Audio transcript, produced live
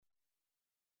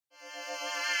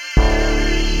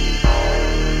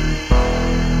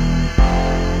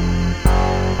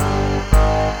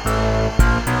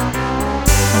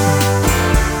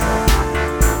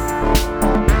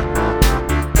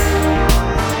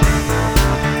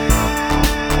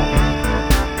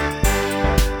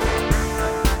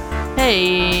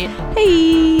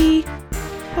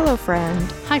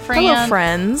friend. Hi, friend. Hello,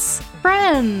 friends.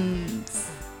 Friends.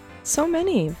 So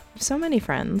many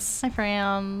friends. Hi,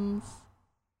 friends.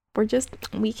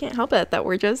 We can't help it that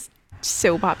we're just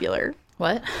so popular.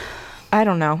 What? I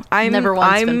don't know. I'm never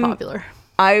once been popular.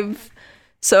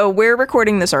 So we're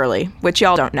recording this early, which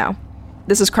y'all don't know.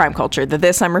 This is Crime Culture.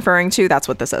 This I'm referring to, that's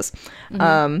what this is.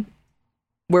 Mm-hmm.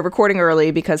 We're recording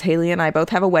early because Haley and I both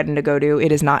have a wedding to go to.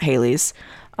 It is not Haley's.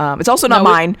 It's also not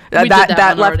mine. We did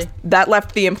that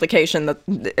left the implication that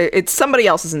it's somebody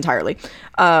else's entirely.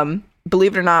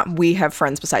 Believe it or not, we have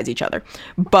friends besides each other.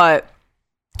 But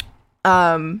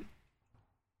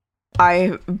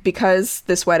because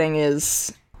this wedding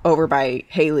is over by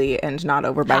Haley and not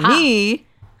over by me,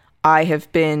 I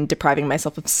have been depriving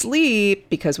myself of sleep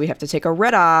because we have to take a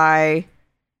red eye.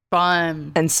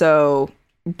 Fun. And so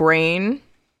brain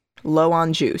low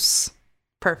on juice.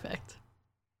 Perfect.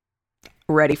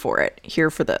 Ready for it. Here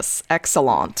for this.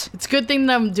 Excellent. It's a good thing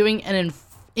that I'm doing an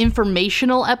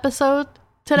informational episode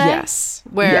today. Yes.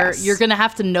 Where you're going to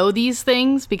have to know these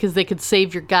things because they could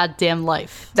save your goddamn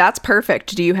life. That's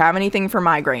perfect. Do you have anything for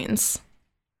migraines?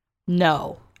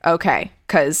 No. Okay.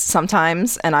 Because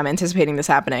sometimes, and I'm anticipating this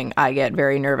happening, I get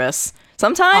very nervous.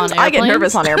 Sometimes I get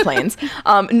nervous on airplanes.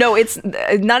 No, it's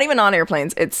not even on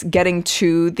airplanes. It's getting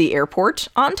to the airport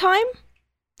on time.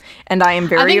 And I am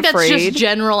very afraid. I think that's just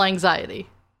general anxiety.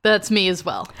 That's me as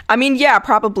well. I mean, yeah,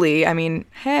 probably. I mean,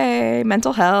 hey,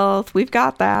 mental health, we've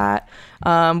got that.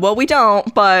 Well, we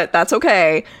don't, but that's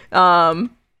okay.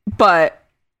 But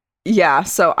yeah,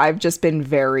 so I've just been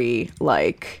very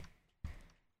like,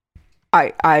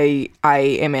 I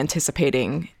am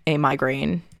anticipating a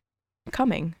migraine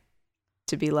coming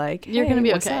to be like, hey, you're gonna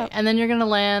be what's okay, up? and then you're gonna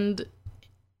land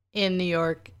in New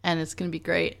York, and it's gonna be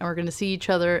great, and we're gonna see each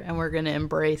other, and we're gonna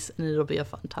embrace, and it'll be a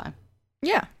fun time.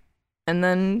 Yeah, and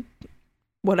then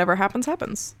whatever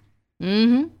happens.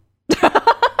 Mm-hmm.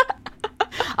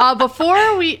 Before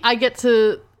I get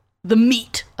to the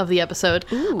meat of the episode,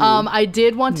 I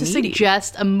did want to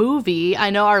suggest a movie. I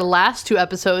know our last two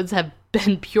episodes have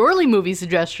been purely movie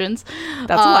suggestions.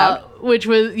 That's allowed. Which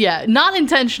was, not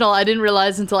intentional. I didn't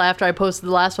realize until after I posted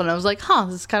the last one. I was like,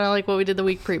 this is kind of like what we did the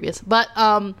week previous. But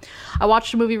I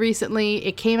watched a movie recently.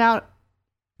 It came out,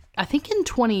 I think in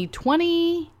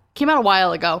 2020. Came out a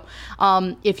while ago.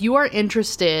 If you are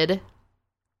interested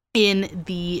in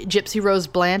the Gypsy Rose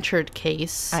Blanchard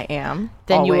case, I am.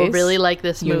 Then always. You will really like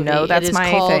this movie. You know that's my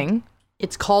thing.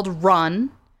 It's called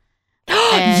Run.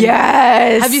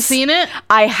 Yes. Have you seen it?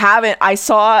 I haven't. I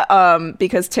saw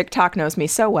because TikTok knows me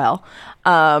so well.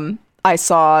 I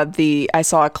saw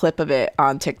a clip of it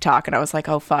on TikTok and I was like,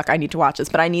 oh fuck, I need to watch this.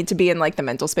 But I need to be in like the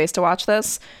mental space to watch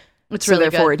this. It's so really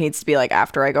therefore good. It needs to be like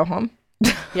after I go home.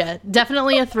 Yeah,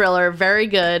 definitely a thriller. Very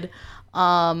good.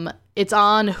 It's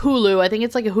on Hulu. I think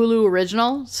it's like a Hulu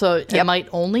original, so it might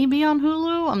only be on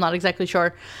Hulu. I'm not exactly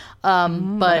sure.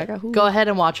 But go ahead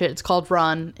and watch it. It's called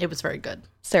Run. It was very good.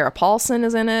 Sarah Paulson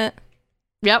is in it.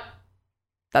 Yep.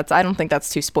 I don't think that's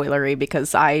too spoilery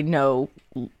because I know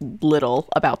little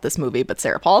about this movie, but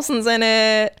Sarah Paulson's in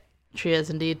it. She is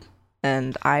indeed.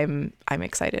 And I'm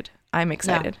excited.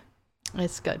 Yeah,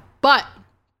 it's good. But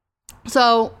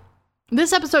so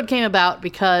this episode came about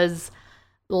because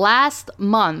last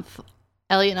month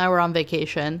Elliot and I were on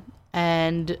vacation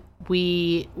and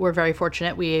we were very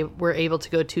fortunate. We were able to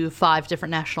go to 5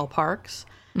 different national parks.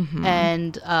 Mm-hmm.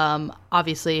 And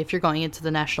obviously if you're going into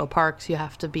the national parks, you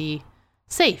have to be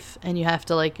safe and you have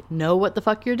to like know what the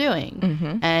fuck you're doing.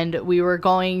 Mm-hmm. And we were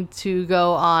going to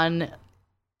go on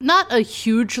not a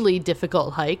hugely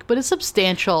difficult hike, but a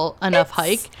substantial enough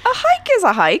hike. A hike is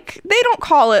a hike. They don't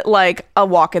call it like a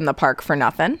walk in the park for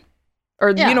nothing.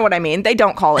 Or you know what I mean? They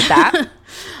don't call it that.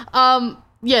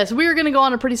 Yes, we were going to go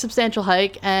on a pretty substantial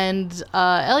hike, and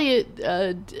Elliot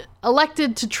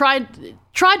elected to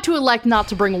tried to elect not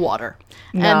to bring water.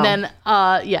 No. And then,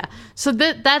 so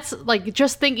that's like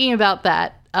just thinking about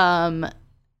that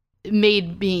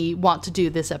made me want to do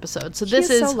this episode. So this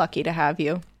is so lucky to have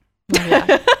you. Oh,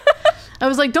 yeah. I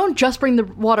was like, don't just bring the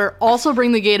water, also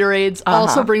bring the Gatorades,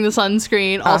 also bring the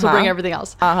sunscreen, also bring everything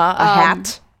else. A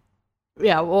hat.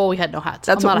 Yeah, well, we had no hats.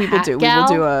 That's what we will do.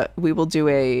 Gal. We will do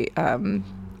a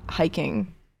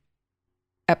hiking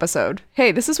episode.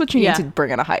 Hey, this is what you need to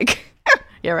bring on a hike.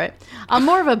 Yeah, right. I'm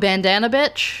more of a bandana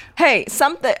bitch. Hey,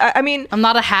 I mean, I'm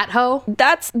not a hat hoe.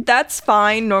 That's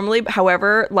fine normally.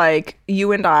 However, like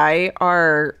you and I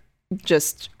are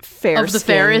just fair of the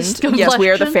fairest complexion. Yes, we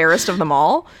are the fairest of them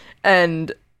all,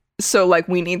 and So, like,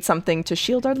 we need something to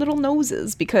shield our little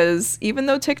noses, because even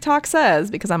though TikTok says,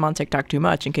 because I'm on TikTok too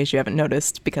much, in case you haven't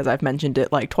noticed, because I've mentioned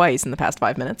it like twice in the past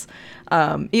 5 minutes,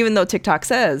 even though TikTok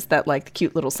says that, like, the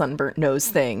cute little sunburnt nose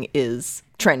thing is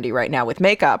trendy right now with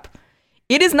makeup,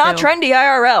 it is not trendy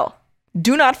IRL.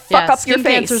 Do not fuck up your face.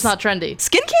 Skin cancer is not trendy.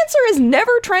 Skin cancer is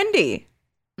never trendy.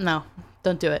 No,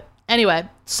 don't do it. Anyway,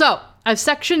 so I've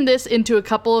sectioned this into a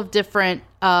couple of different,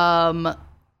 like,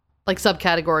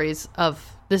 subcategories of...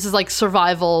 This is like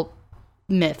survival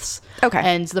myths. Okay.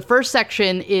 And the first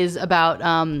section is about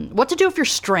what to do if you're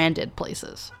stranded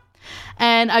places.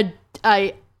 And I'm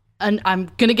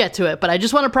going to get to it, but I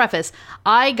just want to preface.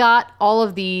 I got all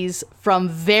of these from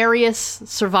various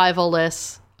survival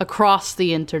lists across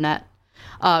the internet.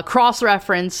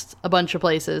 Cross-referenced a bunch of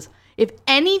places. If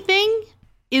anything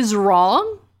is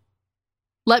wrong,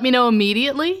 let me know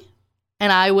immediately.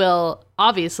 And I will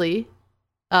obviously...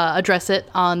 address it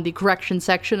on the correction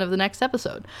section of the next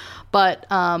episode. But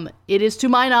it is to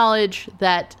my knowledge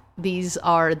that these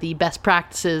are the best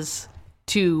practices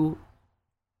to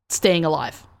staying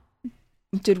alive.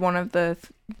 Did one of the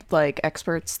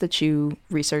experts that you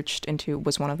researched into,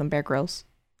 was one of them Bear Grylls?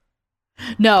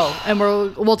 No, and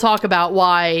we'll talk about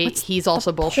why he's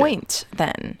also bullshit. Point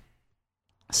then.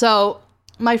 So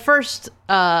my first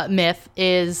myth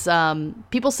is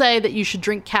people say that you should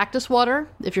drink cactus water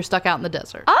if you're stuck out in the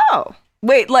desert. Oh,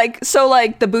 wait, so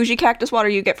the bougie cactus water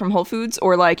you get from Whole Foods,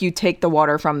 or like you take the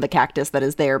water from the cactus that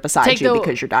is there beside you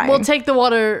because you're dying? We'll take the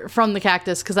water from the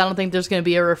cactus because I don't think there's going to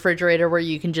be a refrigerator where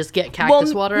you can just get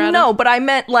cactus water out of. No, but I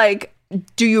meant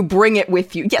do you bring it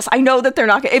with you? Yes, I know that they're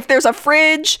not. If there's a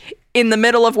fridge in the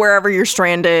middle of wherever you're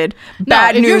stranded,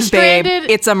 bad news, babe,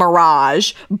 it's a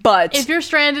mirage. But if you're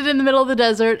stranded in the middle of the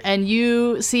desert and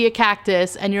you see a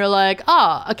cactus and you're like,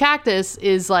 a cactus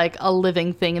is like a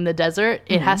living thing in the desert.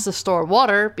 It has to store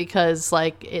water because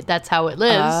that's how it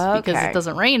lives because it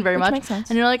doesn't rain very much. Makes sense.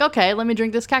 And you're like, okay, let me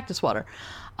drink this cactus water.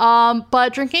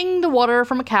 But drinking the water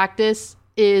from a cactus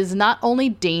is not only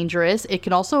dangerous, it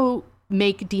can also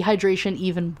make dehydration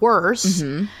even worse.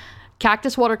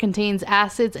 Cactus water contains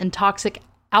acids and toxic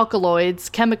alkaloids,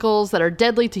 chemicals that are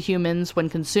deadly to humans when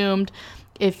consumed.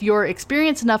 If you're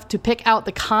experienced enough to pick out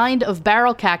the kind of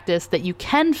barrel cactus that you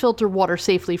can filter water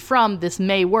safely from, this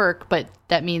may work, but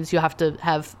that means you have to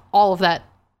have all of that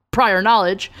prior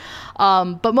knowledge.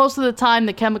 But most of the time,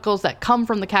 the chemicals that come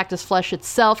from the cactus flesh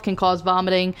itself can cause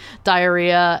vomiting,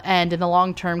 diarrhea, and in the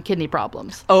long term, kidney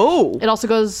problems. Oh. It also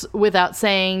goes without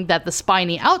saying that the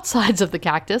spiny outsides of the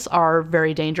cactus are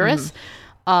very dangerous.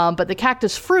 But the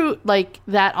cactus fruit, like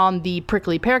that on the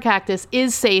prickly pear cactus,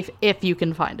 is safe if you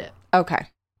can find it. Okay.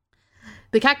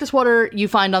 The cactus water you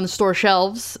find on the store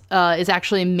shelves is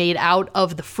actually made out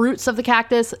of the fruits of the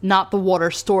cactus, not the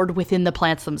water stored within the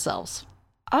plants themselves.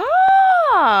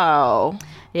 Oh.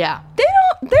 Yeah. They're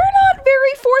not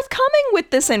very forthcoming with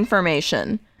this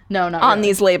information. No, not on really.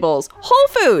 these labels. Whole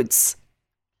Foods.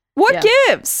 What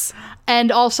gives?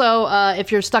 And also,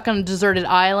 if you're stuck on a deserted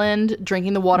island,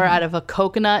 drinking the water out of a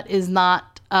coconut is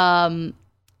not a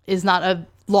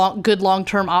good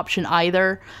long-term option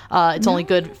either. It's only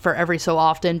good for every so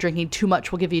often. Drinking too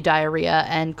much will give you diarrhea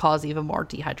and cause even more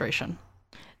dehydration.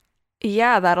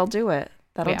 Yeah, that'll do it.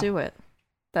 That'll do it.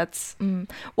 That's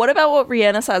What about what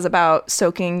Rihanna says about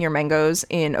soaking your mangoes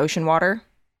in ocean water?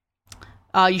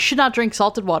 You should not drink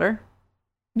salted water.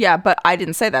 Yeah, but I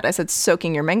didn't say that. I said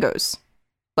soaking your mangoes.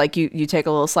 Like you take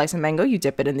a little slice of mango, you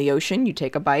dip it in the ocean, you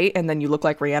take a bite, and then you look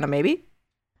like Rihanna, maybe?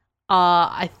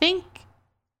 I think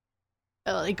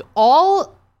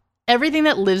everything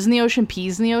that lives in the ocean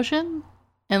pees in the ocean.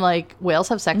 And whales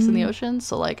have sex in the ocean,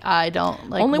 so I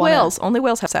don't only whales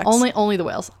have sex. Only the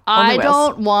whales. I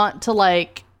don't want to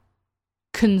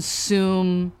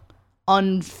consume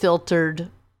unfiltered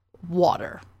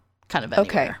water, kind of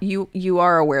anywhere. Okay, you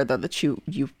are aware though that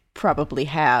you probably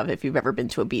have if you've ever been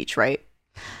to a beach, right?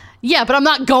 Yeah, but I'm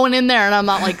not going in there and I'm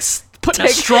not putting a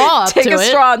straw up to it. Take a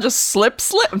straw and just slip.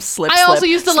 I also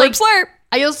used to slurp.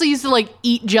 I also used to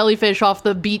eat jellyfish off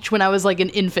the beach when I was an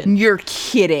infant. You're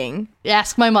kidding.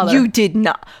 Ask my mother. You did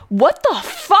not. What the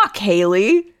fuck,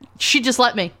 Haley? She just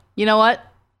let me. You know what?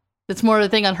 It's more of a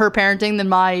thing on her parenting than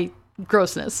my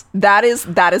grossness. That is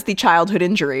the childhood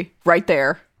injury right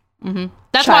there. Mm-hmm.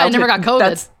 That's why I never got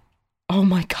COVID. Oh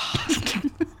my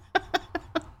god.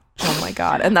 Oh my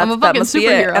god. And that must be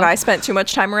superhero. it. And I spent too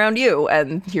much time around you,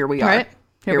 and here we are. Right?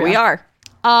 Here we are.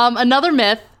 Another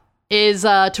myth is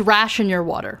to ration your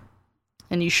water.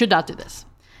 And you should not do this.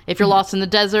 If you're lost in the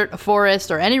desert, a forest,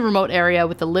 or any remote area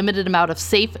with a limited amount of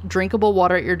safe, drinkable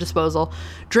water at your disposal,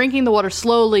 drinking the water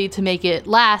slowly to make it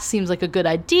last seems like a good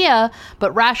idea,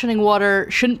 but rationing water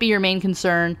shouldn't be your main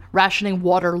concern. Rationing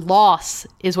water loss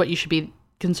is what you should be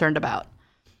concerned about.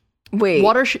 Wait.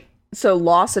 So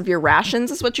loss of your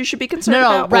rations is what you should be concerned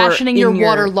about? No, rationing your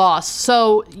water loss.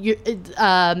 So you're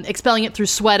expelling it through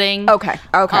sweating. Okay.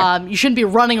 You shouldn't be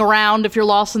running around if you're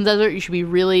lost in the desert. You should be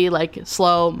really like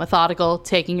slow, methodical,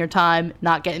 taking your time,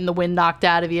 not getting the wind knocked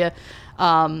out of you.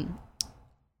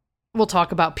 We'll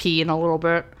talk about pee in a little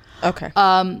bit. Okay.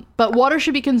 But water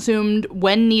should be consumed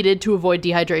when needed to avoid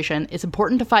dehydration. It's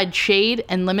important to find shade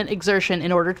and limit exertion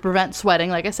in order to prevent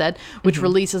sweating, like I said, which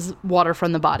releases water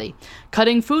from the body.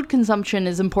 Cutting food consumption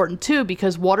is important too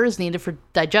because water is needed for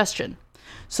digestion.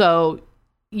 So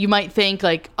you might think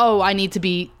like, oh, I need to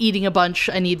be eating a bunch.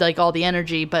 I need like all the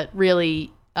energy, but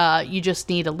really you just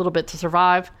need a little bit to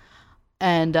survive.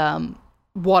 And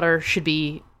water should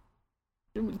be,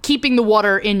 keeping the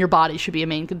water in your body should be a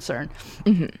main concern.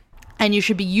 Mm-hmm. And you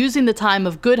should be using the time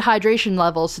of good hydration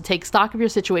levels to take stock of your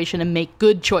situation and make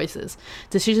good choices.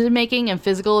 Decision making and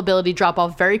physical ability drop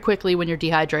off very quickly when you're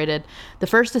dehydrated. The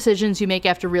first decisions you make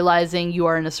after realizing you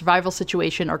are in a survival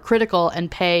situation are critical and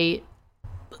pay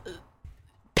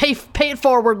it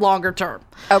forward longer term.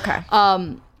 Okay.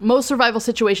 Most survival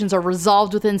situations are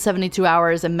resolved within 72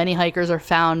 hours, and many hikers are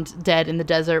found dead in the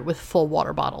desert with full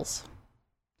water bottles.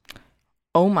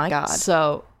 Oh my God.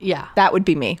 So, yeah. That would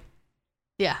be me.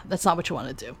 Yeah, that's not what you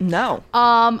want to do. No.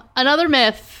 Another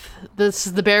myth, this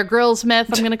is the Bear Grylls myth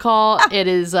I'm going to call. It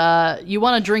is you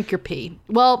want to drink your pee.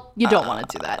 Well, you don't want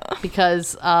to do that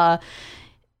because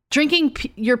drinking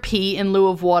your pee in lieu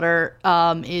of water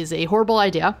is a horrible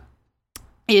idea.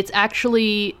 It's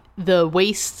actually the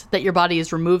waste that your body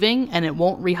is removing, and it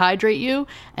won't rehydrate you,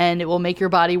 and it will make your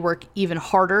body work even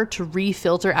harder to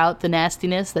refilter out the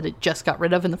nastiness that it just got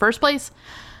rid of in the first place.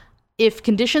 If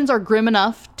conditions are grim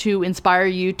enough to inspire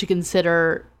you to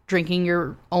consider drinking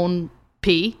your own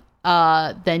pee,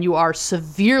 then you are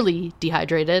severely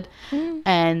dehydrated,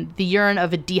 and the urine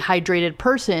of a dehydrated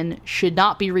person should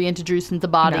not be reintroduced into the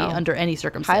body under any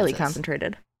circumstances. Highly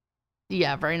concentrated.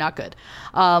 Yeah, very not good.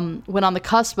 When on the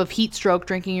cusp of heat stroke,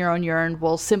 drinking your own urine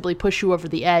will simply push you over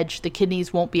the edge. The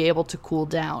kidneys won't be able to cool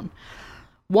down.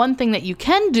 One thing that you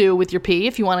can do with your pee,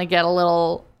 if you want to get a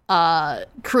little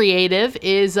creative,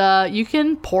 is you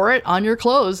can pour it on your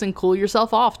clothes and cool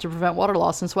yourself off to prevent water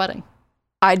loss and sweating.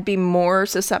 I'd be more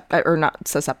not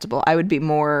susceptible. I would be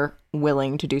more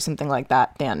willing to do something like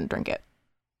that than drink it.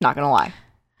 Not gonna lie.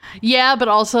 Yeah, but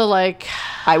also like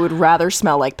I would rather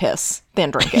smell like piss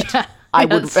than drink it. Yeah, I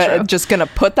would just gonna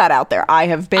put that out there. I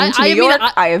have been to New York.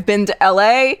 I have been to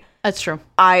LA. That's true.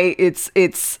 I've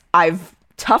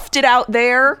toughed it out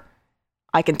there.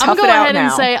 I can tough it out now. I'm going ahead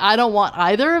and say I don't want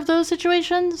either of those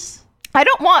situations. I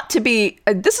don't want to be.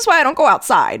 This is why I don't go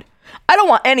outside. I don't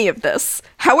want any of this.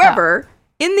 However,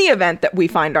 in the event that we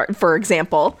find for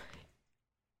example,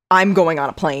 I'm going on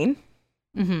a plane.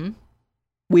 Mm-hmm.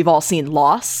 We've all seen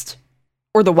Lost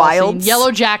or The Wilds.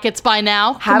 Yellow Jackets by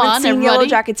now. Haven't seen Yellow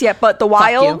Jackets yet, but The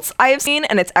Wilds I have seen,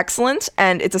 and it's excellent,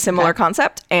 and it's a similar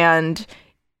concept. And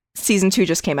season 2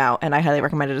 just came out, and I highly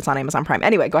recommend it. It's on Amazon Prime.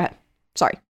 Anyway, go ahead.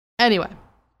 Sorry. Anyway,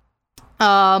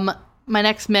 my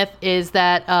next myth is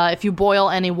that if you boil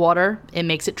any water, it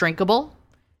makes it drinkable.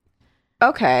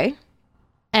 Okay.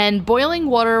 And boiling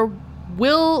water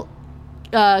will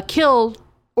kill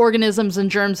organisms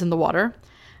and germs in the water.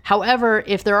 However,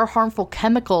 if there are harmful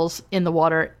chemicals in the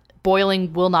water,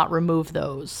 boiling will not remove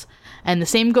those. And the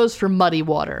same goes for muddy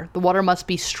water. The water must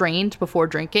be strained before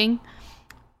drinking.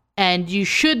 And you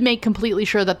should make completely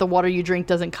sure that the water you drink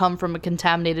doesn't come from a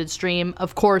contaminated stream.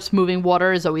 Of course, moving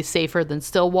water is always safer than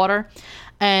still water.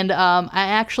 And I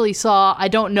actually saw, I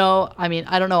don't know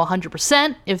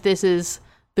 100% if this is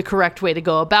the correct way to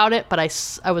go about it, but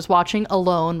I was watching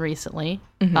Alone recently.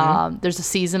 Mm-hmm. There's a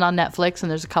season on Netflix and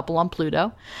there's a couple on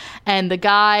Pluto. And the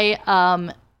guy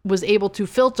was able to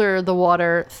filter the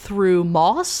water through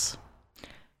moss.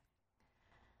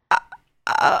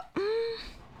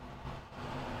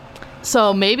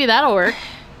 So maybe that'll work.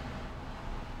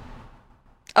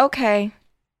 Okay.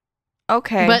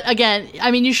 But again,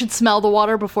 I mean, you should smell the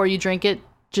water before you drink it,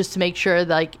 just to make sure,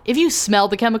 like, if you smell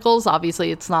the chemicals,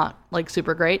 obviously it's not, like,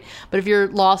 super great. But if you're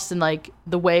lost in, like,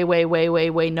 the way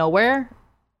nowhere,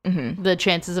 mm-hmm. the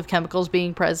chances of chemicals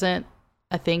being present,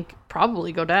 I think,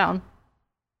 probably go down.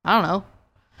 I don't know.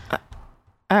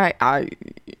 All right.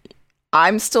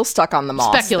 I'm still stuck on the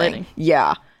moss speculating thing.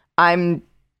 Yeah.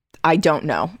 I don't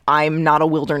know. I'm not a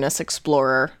wilderness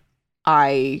explorer.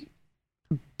 I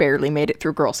barely made it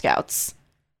through Girl Scouts.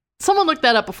 Someone look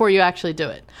that up before you actually do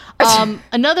it.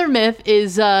 Another myth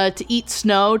is to eat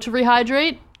snow to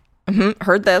rehydrate.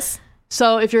 Heard this.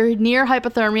 So if you're near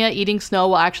hypothermia, eating snow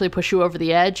will actually push you over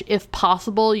the edge. If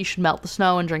possible, you should melt the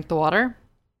snow and drink the water.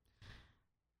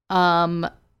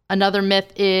 Another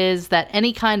myth is that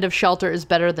any kind of shelter is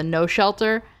better than no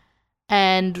shelter.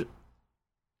 And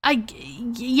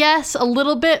yes, a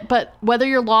little bit, but whether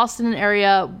you're lost in an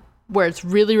area where it's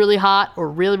really, really hot or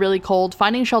really, really cold,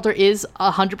 finding shelter is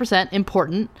 100%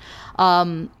 important.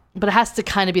 But it has to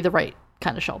kind of be the right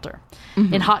kind of shelter.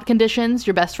 In hot conditions,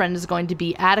 your best friend is going to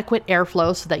be adequate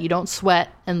airflow so that you don't sweat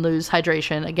and lose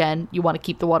hydration. Again, you want to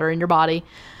keep the water in your body.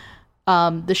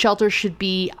 The shelter should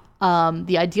be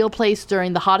the ideal place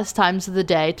during the hottest times of the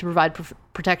day to provide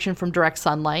protection from direct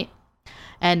sunlight.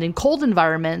 And in cold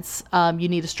environments, you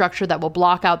need a structure that will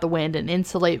block out the wind and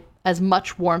insulate as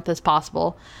much warmth as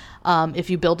possible. If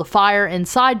you build a fire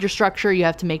inside your structure, you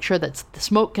have to make sure that the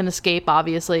smoke can escape,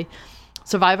 obviously.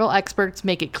 Survival experts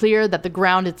make it clear that the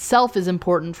ground itself is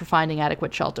important for finding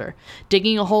adequate shelter.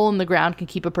 Digging a hole in the ground can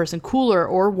keep a person cooler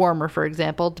or warmer, for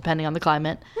example, depending on the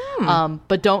climate.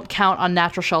 But don't count on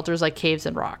natural shelters like caves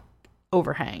and rock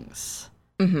overhangs.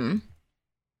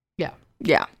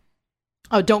 Yeah.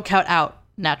 Oh, don't count out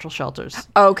natural shelters.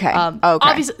 Okay.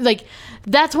 Obviously, like,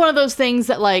 that's one of those things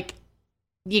that, like,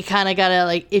 you kind of gotta,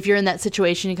 like, if you're in that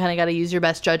situation, you kind of gotta use your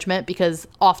best judgment, because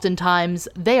oftentimes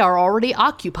they are already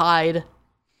occupied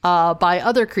by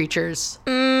other creatures.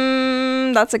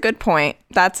 That's a good point.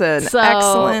 That's an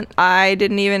excellent. I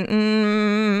didn't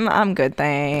even. I'm good,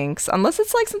 thanks. Unless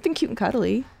it's like something cute and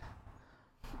cuddly.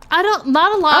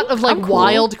 Not a lot of like cool.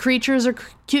 wild creatures are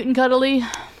cute and cuddly.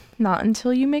 Not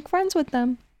until you make friends with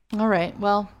them. All right.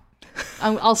 Well,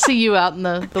 I'll see you out in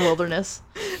the wilderness.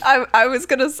 I was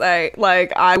gonna say,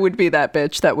 like, I would be that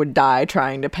bitch that would die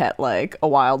trying to pet like a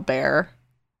wild bear,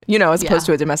 as opposed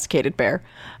to a domesticated bear.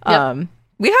 Yep.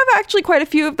 We have actually quite a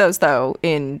few of those though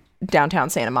in downtown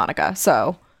Santa Monica.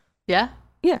 So yeah,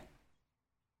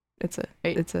 it's a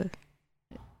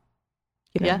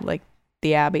Yeah. like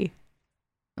the Abbey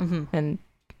and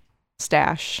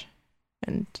Stash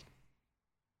and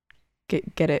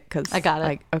get it because I got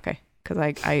it. Okay, because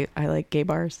I like gay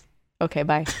bars. Okay,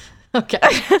 bye. Okay.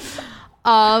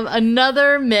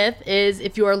 Another myth is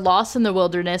if you are lost in the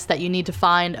wilderness that you need to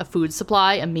find a food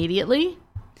supply immediately.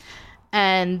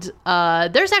 And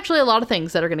there's actually a lot of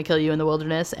things that are going to kill you in the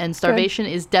wilderness, and starvation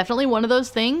is definitely one of those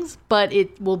things, but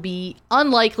it will be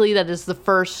unlikely that it's the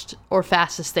first or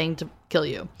fastest thing to kill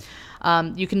you.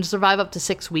 You can survive up to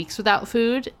 6 weeks without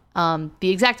food. The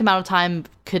exact amount of time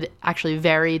could actually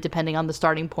vary depending on the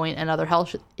starting point and other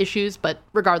health issues, but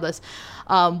regardless,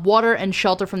 water and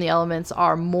shelter from the elements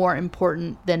are more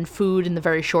important than food in the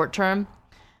very short term.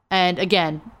 And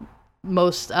again,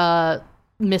 most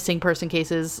missing person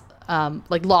cases,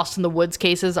 like lost in the woods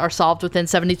cases, are solved within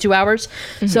 72 hours.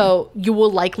 So you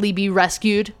will likely be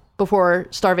rescued before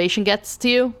starvation gets to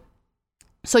you.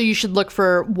 So you should look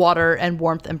for water and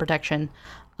warmth and protection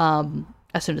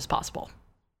as soon as possible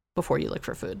before you look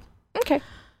for food. Okay.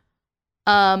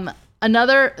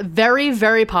 Another very,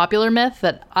 very popular myth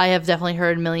that I have definitely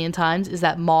heard a million times is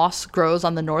that moss grows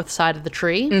on the north side of the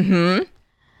tree.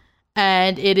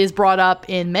 And it is brought up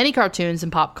in many cartoons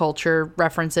and pop culture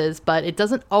references, but it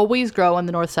doesn't always grow on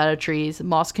the north side of trees.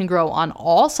 Moss can grow on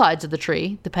all sides of the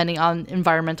tree, depending on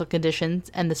environmental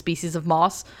conditions and the species of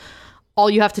moss. All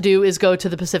you have to do is go to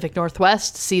the Pacific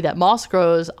Northwest to see that moss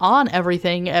grows on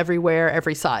everything, everywhere,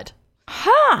 every side.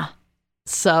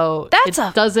 So it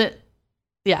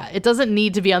doesn't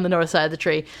need to be on the north side of the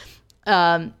tree.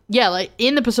 Like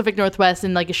in the Pacific Northwest,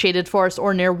 in like a shaded forest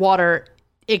or near water,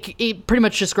 it pretty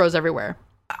much just grows everywhere.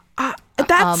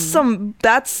 That's some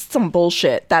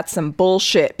bullshit. That's some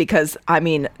bullshit, because I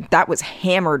mean that was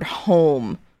hammered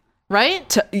home,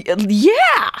 right?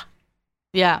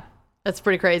 Yeah, that's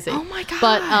pretty crazy. Oh my god!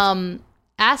 But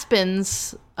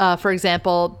aspens, for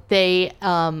example, they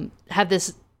have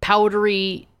this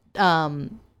powdery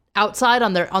outside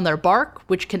on their bark,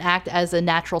 which can act as a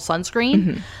natural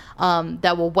sunscreen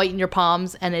that will whiten your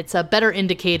palms, and it's a better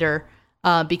indicator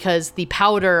because the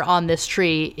powder on this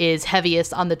tree is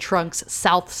heaviest on the trunk's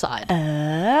south side.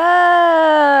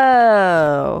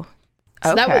 Oh,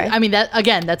 so okay.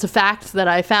 That's a fact that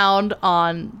I found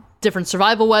on different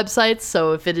survival websites.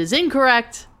 So if it is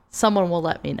incorrect, someone will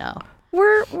let me know.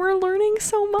 We're learning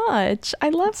so much. I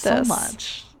love this so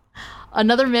much.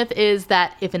 Another myth is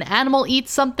that if an animal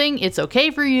eats something, it's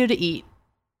okay for you to eat.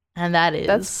 And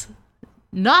that's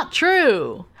not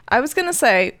true. I was going to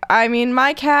say, I mean,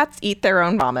 my cats eat their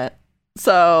own vomit.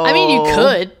 So I mean, you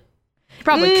could.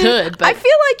 probably could, but I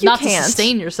feel like you not can't. to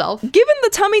sustain yourself. Given the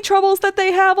tummy troubles that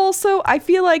they have also, I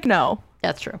feel like no.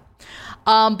 That's true.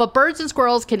 But birds and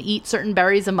squirrels can eat certain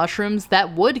berries and mushrooms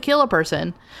that would kill a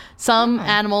person. Some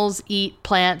animals eat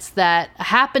plants that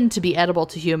happen to be edible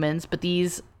to humans, but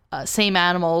these same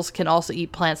animals can also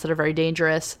eat plants that are very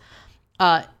dangerous.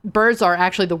 Birds are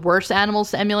actually the worst animals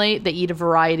to emulate. They eat a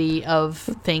variety of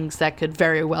things that could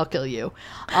very well kill you.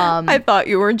 I thought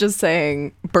you were just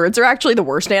saying birds are actually the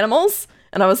worst animals.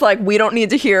 And I was like, we don't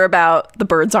need to hear about the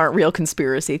birds aren't real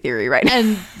conspiracy theory right now.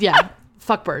 And yeah,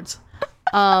 fuck birds.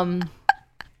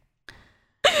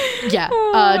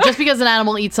 Just because an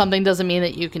animal eats something doesn't mean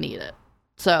that you can eat it.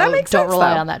 So That makes don't sense,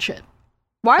 rely though. on that shit.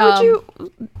 Why would you?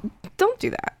 Don't do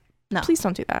that. No. Please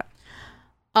don't do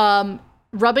that.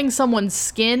 Rubbing someone's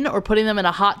skin or putting them in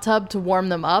a hot tub to warm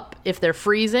them up if they're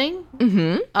freezing,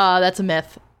 that's a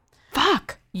myth.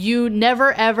 Fuck. You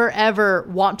never, ever, ever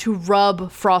want to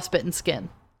rub frostbitten skin.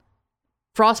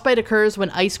 Frostbite occurs when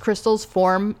ice crystals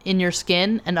form in your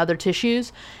skin and other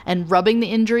tissues, and rubbing the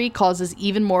injury causes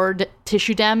even more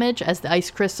tissue damage as the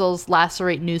ice crystals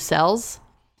lacerate new cells.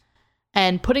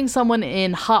 And putting someone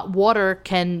in hot water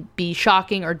can be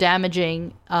shocking or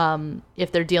damaging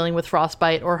if they're dealing with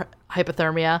frostbite or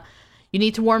hypothermia. You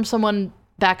need to warm someone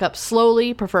back up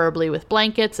slowly, preferably with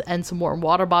blankets and some warm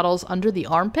water bottles under the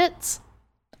armpits.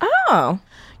 Oh.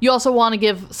 You also want to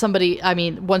give somebody,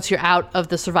 once you're out of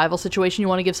the survival situation, you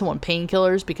want to give someone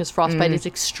painkillers because frostbite is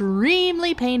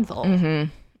extremely painful.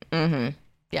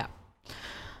 Yeah.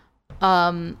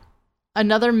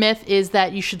 Another myth is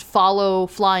that you should follow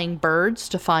flying birds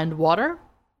to find water,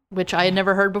 which I had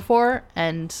never heard before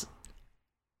and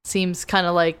seems kind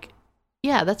of like,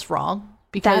 yeah, that's wrong.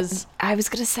 Because I was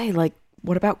going to say, like,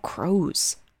 what about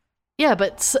crows? Yeah,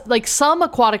 but some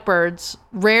aquatic birds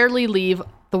rarely leave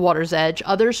the water's edge.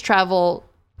 Others travel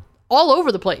all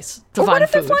over the place to find what if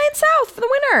food. they're flying south for the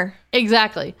winter?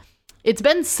 Exactly. It's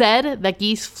been said that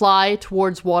geese fly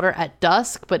towards water at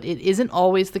dusk, but it isn't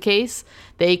always the case.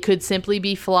 They could simply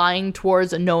be flying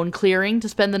towards a known clearing to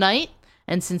spend the night.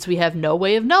 And since we have no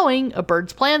way of knowing a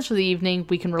bird's plans for the evening,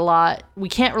 we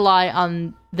can't rely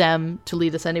on them to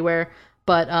lead us anywhere.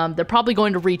 But they're probably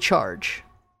going to recharge.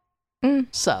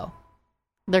 So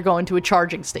they're going to a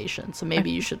charging station. So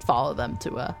maybe you should follow them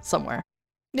to somewhere.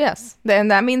 Yes. Then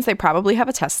that means they probably have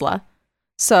a Tesla.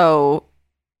 So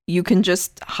you can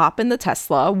just hop in the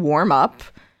Tesla, warm up.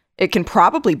 It can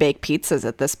probably bake pizzas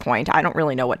at this point. I don't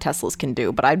really know what Teslas can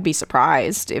do, but I'd be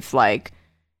surprised if, like,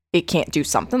 it can't do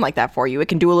something like that for you. It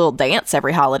can do a little dance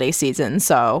every holiday season,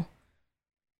 so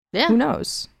yeah. Who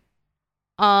knows?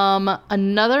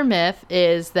 Another myth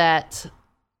is that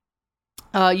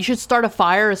you should start a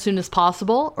fire as soon as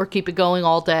possible or keep it going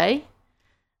all day.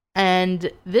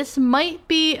 And this might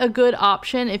be a good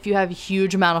option if you have a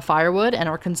huge amount of firewood and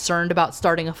are concerned about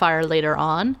starting a fire later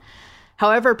on.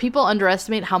 However, people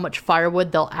underestimate how much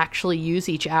firewood they'll actually use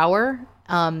each hour.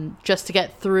 Just to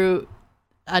get through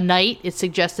a night, it's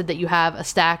suggested that you have a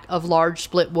stack of large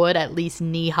split wood at least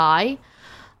knee high.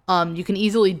 You can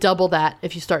easily double that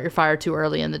if you start your fire too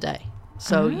early in the day.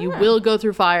 So you will go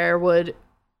through firewood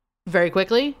very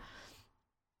quickly.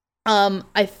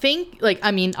 I think,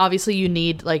 obviously you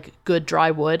need, good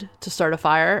dry wood to start a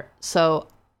fire. So,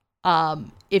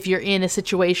 if you're in a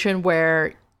situation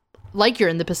where, you're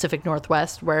in the Pacific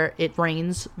Northwest, where it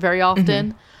rains very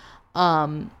often,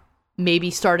 maybe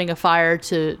starting a fire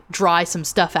to dry some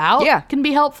stuff out can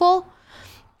be helpful.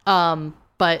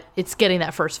 But it's getting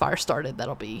that first fire started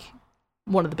that'll be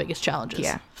one of the biggest challenges.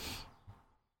 Yeah.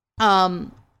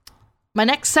 My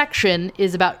next section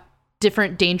is about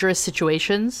different dangerous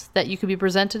situations that you could be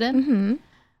presented in.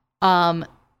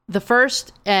 The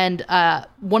first and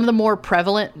one of the more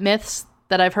prevalent myths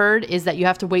that I've heard is that you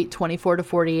have to wait 24 to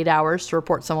 48 hours to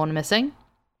report someone missing.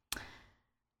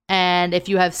 And if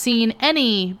you have seen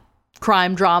any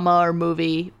crime drama or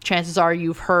movie, chances are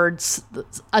you've heard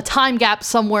a time gap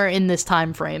somewhere in this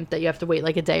time frame that you have to wait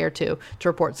a day or two to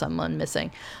report someone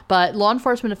missing. But law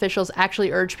enforcement officials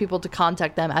actually urge people to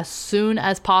contact them as soon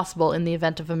as possible in the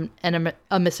event of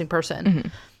a missing person.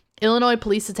 Illinois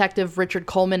police detective Richard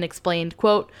Coleman explained,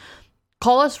 quote,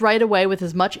 "Call us right away with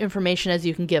as much information as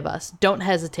you can give us. Don't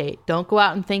hesitate. Don't go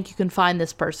out and think you can find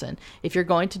this person. If you're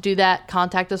going to do that,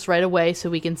 contact us right away so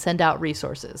we can send out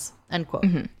resources." End quote.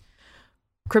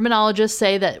 Criminologists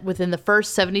say that within the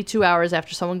first 72 hours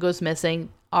after someone goes missing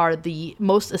are the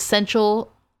most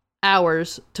essential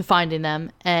hours to finding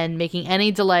them, and making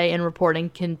any delay in reporting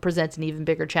can present an even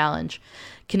bigger challenge.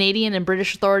 Canadian and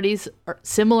British authorities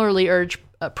similarly urge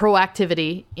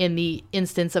proactivity in the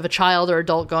instance of a child or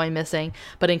adult going missing.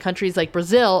 But in countries like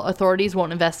Brazil, authorities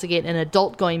won't investigate an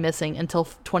adult going missing until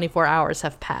 24 hours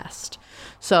have passed.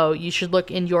 So you should look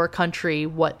in your country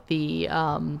what the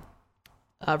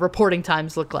reporting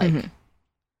times look like. Mm-hmm.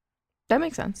 That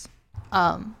makes sense.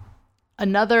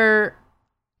 Another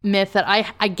myth that I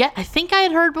think I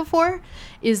had heard before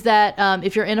is that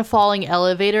if you're in a falling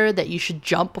elevator that you should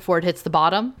jump before it hits the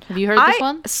bottom. Have you heard this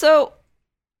one? So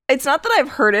it's not that I've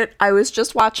heard it. I was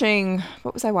just watching,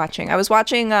 what was I watching? I was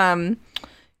watching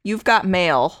You've Got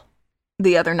Mail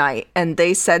the other night, and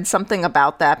they said something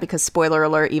about that because, spoiler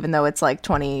alert, even though it's like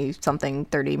 20 something,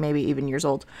 30 maybe even years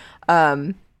old,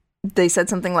 they said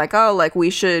something like, oh, like we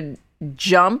should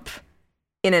jump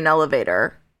in an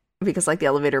elevator because like the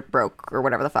elevator broke or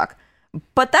whatever the fuck.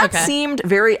 But that seemed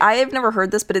I have never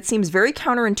heard this, but it seems very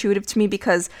counterintuitive to me,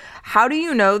 because how do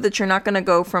you know that you're not going to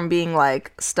go from being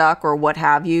like stuck or what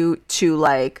have you to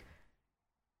like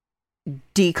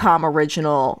DCOM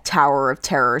original Tower of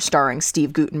Terror starring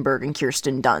Steve Guttenberg and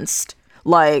Kirsten Dunst?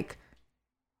 Like,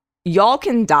 y'all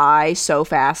can die so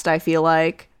fast, I feel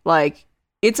like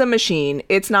it's a machine.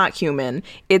 It's not human.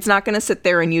 It's not going to sit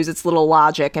there and use its little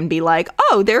logic and be like,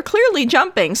 oh, they're clearly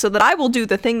jumping so that I will do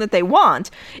the thing that they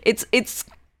want.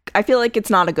 I feel like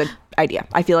it's not a good idea.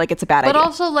 I feel like it's a bad idea. But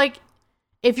also, like,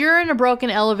 if you're in a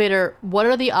broken elevator, what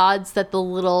are the odds that the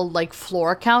little, like,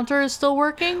 floor counter is still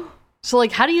working? So,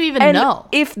 like, how do you even know?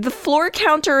 If the floor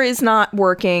counter is not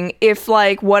working, if,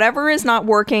 like, whatever is not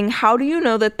working, how do you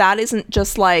know that that isn't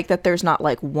just, like, that there's not,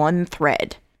 like, one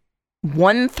thread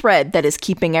that is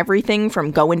keeping everything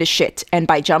from going to shit? And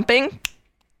by jumping,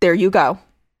 there you go.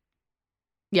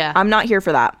 Yeah. I'm not here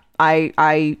for that.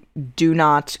 I do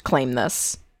not claim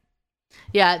this.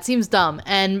 Yeah, it seems dumb.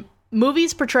 And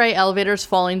movies portray elevators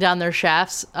falling down their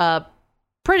shafts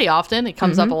pretty often. It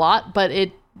comes up a lot,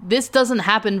 but this doesn't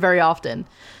happen very often.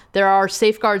 There are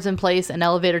safeguards in place, and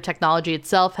elevator technology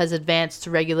itself has advanced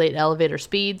to regulate elevator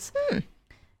speeds.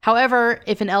 However,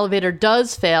 if an elevator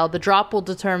does fail, the drop will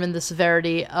determine the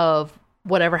severity of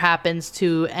whatever happens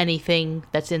to anything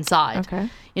that's inside. Okay.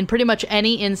 In pretty much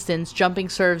any instance, jumping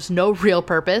serves no real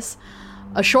purpose.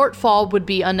 A short fall would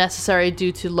be unnecessary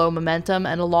due to low momentum,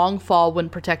 and a long fall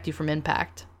wouldn't protect you from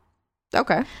impact.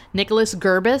 Okay. Nicholas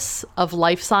Gerbis of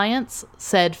Life Science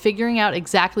said figuring out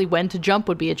exactly when to jump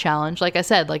would be a challenge. Like I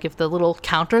said, like if the little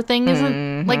counter thing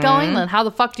isn't like going, then how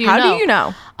the fuck do you know? How do you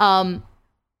know?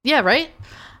 Yeah, right?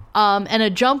 And a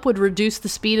jump would reduce the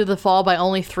speed of the fall by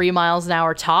only 3 miles an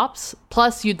hour tops.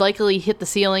 Plus, you'd likely hit the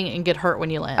ceiling and get hurt when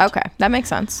you land. Okay, that makes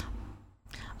sense.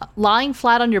 Lying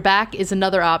flat on your back is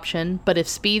another option, but if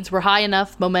speeds were high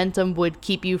enough, momentum would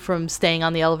keep you from staying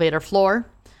on the elevator floor.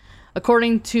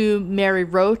 According to Mary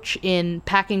Roach in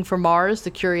Packing for Mars,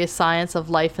 The Curious Science of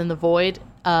Life in the Void,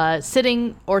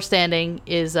 sitting or standing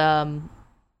is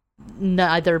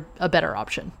neither a better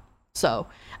option. So,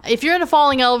 if you're in a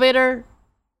falling elevator,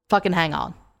 fucking hang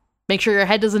on. Make sure your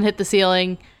head doesn't hit the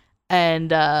ceiling,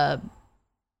 and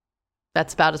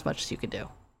that's about as much as you can do.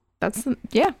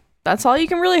 That's all you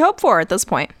can really hope for at this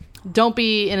point. Don't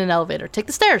be in an elevator. Take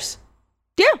the stairs.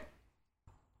 Yeah.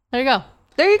 There you go.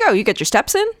 There you go. You get your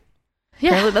steps in. Yeah.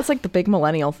 Apparently that's like the big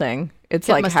millennial thing. It's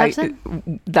Get like my steps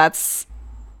in? That's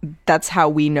how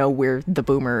we know we're the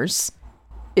boomers,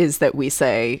 is that we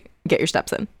say get your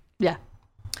steps in. Yeah.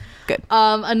 Good.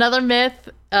 Another myth,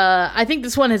 I think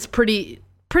this one has pretty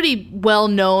well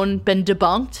known, been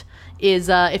debunked, is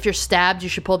if you're stabbed, you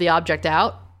should pull the object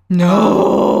out.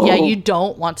 No. Yeah, you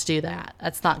don't want to do that.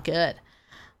 That's not good.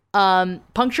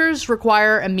 Punctures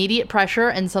require immediate pressure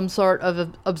and some sort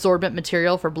of absorbent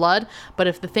material for blood, but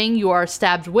if the thing you are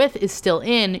stabbed with is still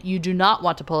in, you do not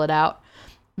want to pull it out.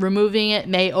 Removing it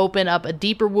may open up a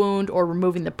deeper wound, or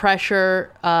removing the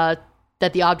pressure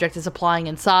that the object is applying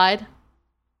inside.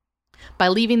 By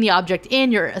leaving the object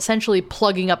in, you're essentially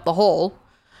plugging up the hole.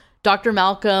 Dr.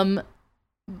 Malcolm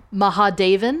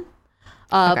Mahadevan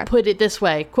put it this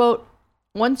way, quote,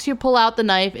 "Once you pull out the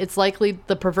knife, it's likely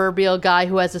the proverbial guy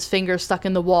who has his finger stuck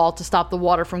in the wall to stop the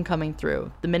water from coming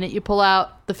through. The minute you pull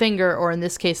out the finger, or in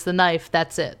this case the knife,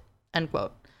 that's it." End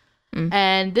quote.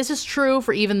 And this is true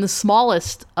for even the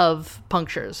smallest of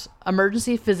punctures.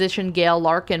 Emergency physician Gail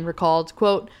Larkin recalled,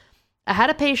 quote, "I had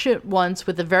a patient once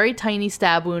with a very tiny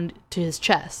stab wound to his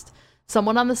chest.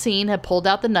 Someone on the scene had pulled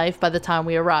out the knife by the time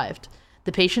we arrived.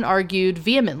 The patient argued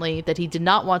vehemently that he did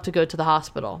not want to go to the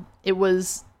hospital. It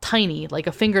was tiny, like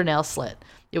a fingernail slit.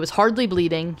 It was hardly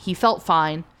bleeding. He felt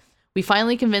fine. We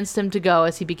finally convinced him to go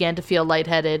as he began to feel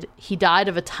lightheaded. He died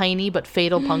of a tiny but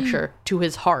fatal puncture to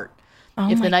his heart.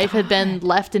 If the knife had been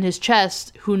left in his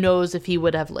chest, who knows if he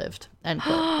would have lived, end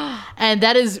quote. And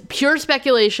that is pure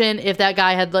speculation. If that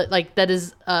guy had, like, that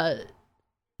is,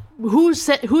 who's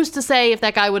to say if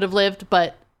that guy would have lived,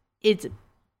 but it's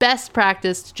best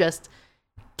practice to just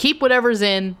keep whatever's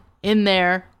in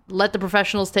there, let the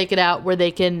professionals take it out where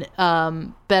they can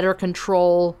better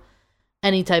control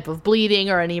any type of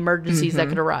bleeding or any emergencies that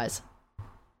could arise.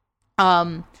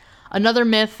 Another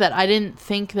myth that I didn't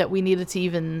think that we needed to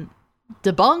even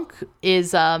debunk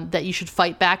is that you should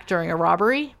fight back during a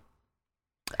robbery.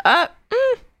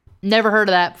 Never heard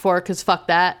of that before, because fuck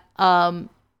that.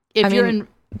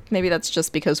 Maybe that's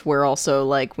just because we're also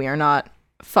like, we are not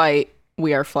fight,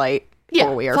 we are flight,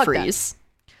 or we are freeze. That.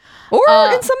 Or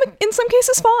in some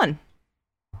cases, fawn.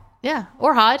 Yeah,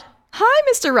 or hide. Hi,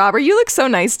 Mr. Robber. You look so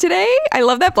nice today. I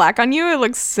love that black on you. It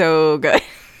looks so good.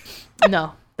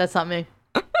 No, that's not me.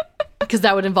 Because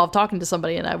that would involve talking to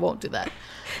somebody, and I won't do that.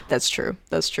 That's true.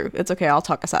 It's okay. I'll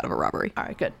talk us out of a robbery. All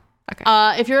right, good. Okay.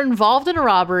 If you're involved in a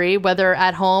robbery, whether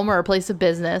at home or a place of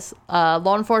business,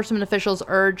 law enforcement officials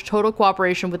urge total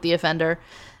cooperation with the offender.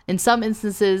 In some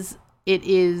instances, it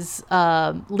is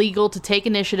legal to take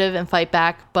initiative and fight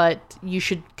back, but you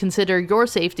should consider your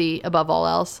safety above all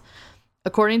else.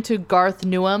 According to Garth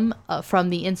Newham from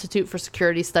the Institute for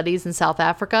Security Studies in South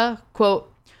Africa, quote,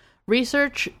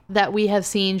 research that we have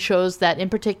seen shows that, in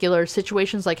particular,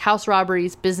 situations like house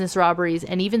robberies, business robberies,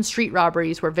 and even street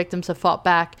robberies where victims have fought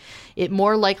back, it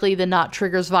more likely than not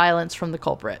triggers violence from the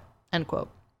culprit, end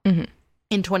quote. Mm-hmm.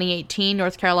 In 2018,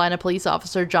 North Carolina police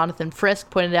officer Jonathan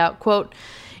Frisk pointed out, quote,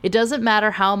 it doesn't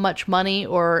matter how much money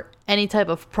or any type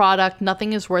of product,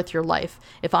 nothing is worth your life.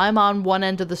 If I'm on one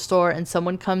end of the store and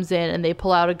someone comes in and they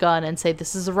pull out a gun and say,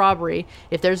 this is a robbery,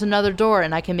 if there's another door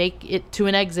and I can make it to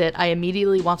an exit, I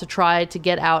immediately want to try to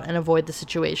get out and avoid the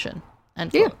situation.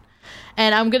 End quote. Yeah.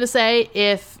 And I'm going to say,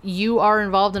 if you are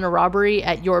involved in a robbery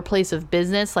at your place of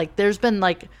business, like there's been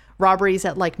like robberies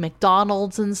at like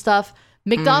McDonald's and stuff.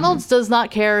 McDonald's does not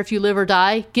care if you live or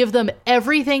die. Give them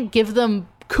everything. Give them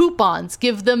coupons.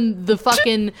 Give them the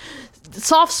fucking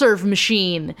soft serve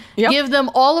machine. Yep. Give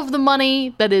them all of the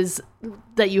money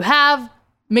that you have.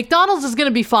 McDonald's is going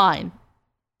to be fine.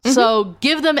 Mm-hmm. So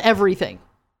give them everything.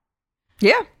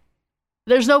 Yeah.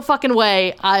 There's no fucking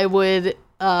way I would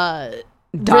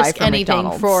risk anything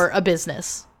McDonald's. For a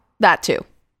business. That too.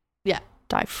 Yeah.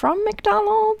 Die from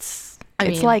McDonald's.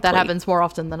 It's likely. That happens more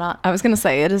often than not. I was going to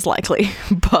say it is likely,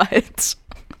 but...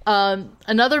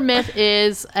 Another myth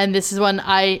is, and this is one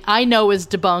I know is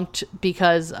debunked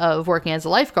because of working as a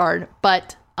lifeguard,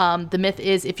 but the myth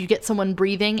is if you get someone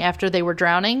breathing after they were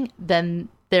drowning, then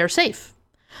they're safe.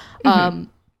 Mm-hmm.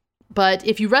 But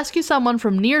if you rescue someone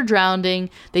from near drowning,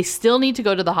 they still need to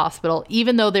go to the hospital,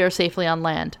 even though they are safely on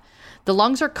land. The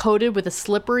lungs are coated with a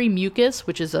slippery mucus,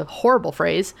 which is a horrible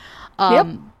phrase. But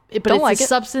it's a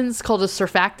substance called a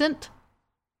surfactant.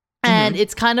 And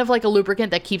it's kind of like a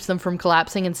lubricant that keeps them from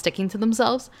collapsing and sticking to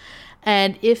themselves.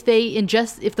 And if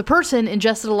the person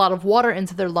ingested a lot of water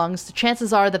into their lungs, the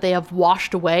chances are that they have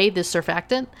washed away this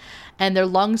surfactant, and their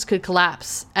lungs could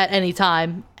collapse at any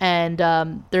time, and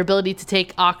their ability to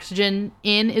take oxygen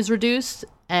in is reduced,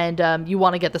 and you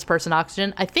want to get this person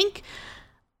oxygen. I think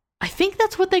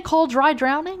that's what they call dry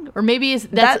drowning, or maybe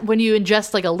that's when you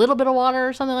ingest like a little bit of water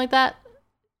or something like that.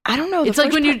 I don't know. It's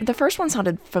like when the first one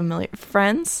sounded familiar.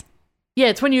 Friends? Yeah,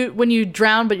 it's when you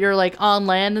drown, but you're like on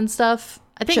land and stuff.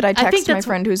 Should I text my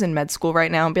friend who's in med school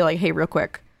right now and be like, hey, real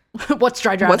quick. What's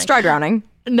dry drowning? What's dry drowning?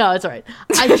 No, it's all right.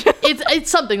 It's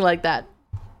something like that.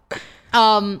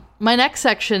 My next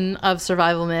section of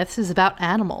survival myths is about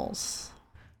animals.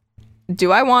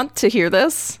 Do I want to hear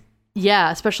this?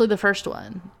 Yeah, especially the first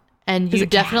one. And you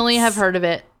definitely have heard of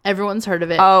it. Everyone's heard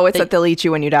of it. Oh, it's that they'll eat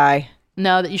you when you die.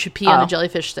 No, that you should pee on a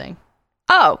jellyfish sting.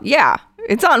 Oh, yeah.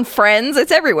 It's on Friends.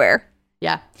 It's everywhere.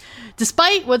 Yeah.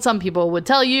 Despite what some people would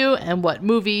tell you and what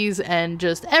movies and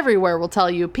just everywhere will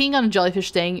tell you, peeing on a jellyfish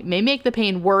sting may make the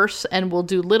pain worse and will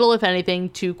do little, if anything,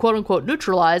 to quote-unquote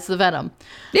neutralize the venom.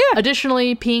 Yeah.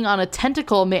 Additionally, peeing on a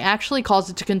tentacle may actually cause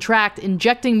it to contract,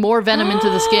 injecting more venom into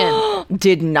the skin.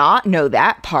 Did not know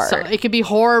that part. So it could be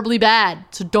horribly bad,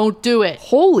 so don't do it.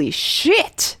 Holy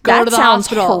shit. Go to the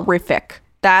hospital. That sounds horrific.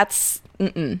 That's...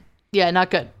 Yeah, not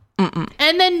good.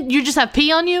 And then you just have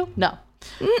pee on you? No.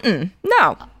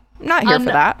 No. Not here for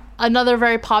that. Another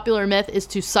very popular myth is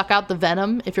to suck out the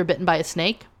venom if you're bitten by a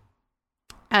snake.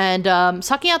 And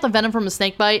sucking out the venom from a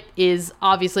snake bite is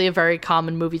obviously a very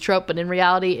common movie trope, but in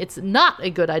reality, it's not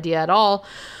a good idea at all.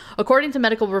 According to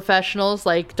medical professionals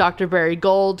like Dr. Barry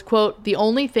Gold, quote, the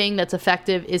only thing that's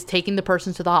effective is taking the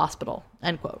person to the hospital,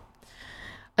 end quote.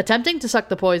 Attempting to suck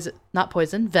the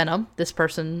venom, this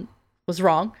person was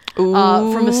wrong.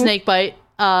 From a snake bite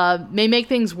may make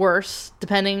things worse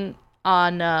depending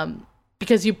on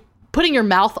because you putting your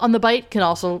mouth on the bite can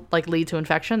also like lead to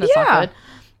infection. That's not good.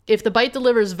 If the bite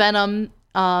delivers venom,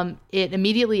 it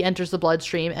immediately enters the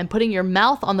bloodstream, and putting your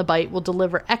mouth on the bite will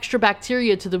deliver extra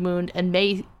bacteria to the wound and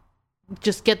may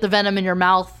just get the venom in your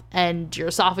mouth and your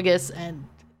esophagus, and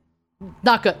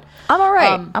not good. I'm all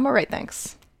right. I'm all right,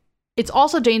 thanks. It's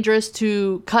also dangerous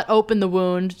to cut open the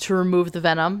wound to remove the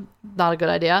venom. Not a good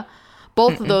idea.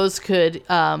 Both of those could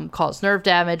cause nerve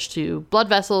damage to blood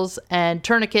vessels, and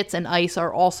tourniquets and ice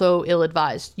are also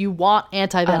ill-advised. You want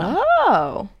anti-venom.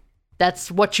 Oh.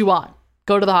 That's what you want.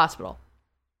 Go to the hospital.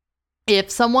 If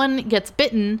someone gets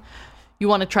bitten, you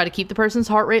want to try to keep the person's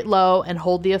heart rate low and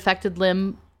hold the affected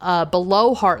limb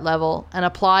below heart level and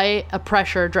apply a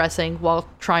pressure dressing while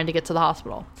trying to get to the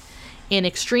hospital. In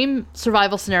extreme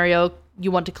survival scenario,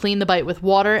 you want to clean the bite with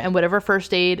water and whatever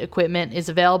first aid equipment is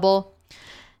available.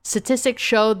 Statistics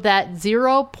show that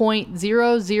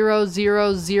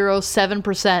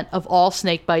 0.00007% of all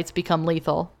snake bites become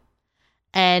lethal.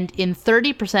 And in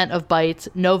 30% of bites,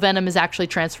 no venom is actually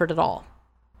transferred at all.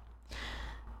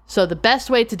 So the best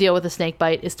way to deal with a snake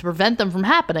bite is to prevent them from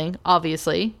happening,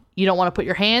 obviously. You don't want to put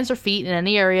your hands or feet in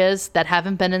any areas that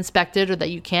haven't been inspected or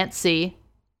that you can't see.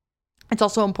 It's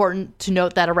also important to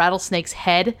note that a rattlesnake's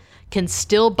head can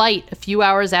still bite a few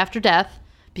hours after death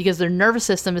because their nervous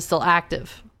system is still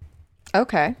active.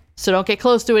 Okay. So don't get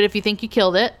close to it if you think you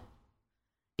killed it.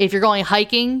 If you're going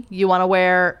hiking, you want to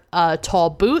wear tall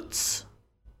boots.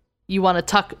 You want to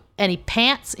tuck any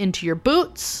pants into your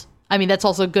boots. I mean, that's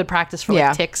also good practice for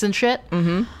like ticks and shit.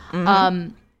 And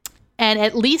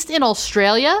at least in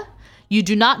Australia, you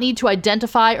do not need to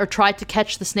identify or try to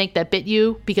catch the snake that bit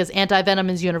you because anti-venom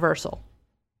is universal.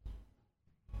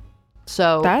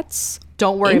 So that's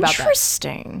don't worry about that.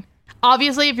 Interesting.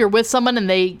 Obviously, if you're with someone and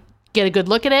they get a good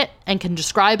look at it and can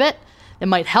describe it, it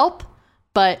might help.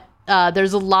 But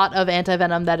there's a lot of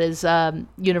anti-venom that is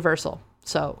universal.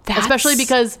 So especially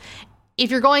because if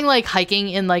you're going like hiking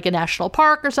in like a national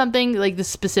park or something, like this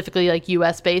specifically like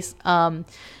US based,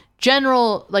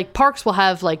 general like parks will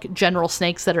have like general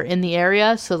snakes that are in the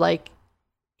area. So like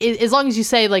as long as you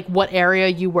say like what area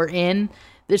you were in,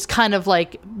 there's kind of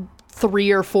like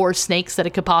 3 or 4 snakes that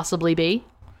it could possibly be.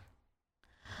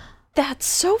 That's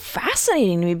so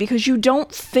fascinating to me because you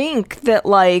don't think that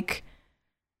like,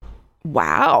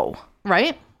 wow.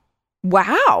 Right?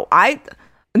 Wow.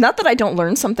 Not that I don't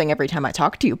learn something every time I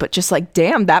talk to you, but just like,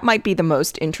 damn, that might be the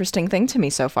most interesting thing to me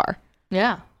so far.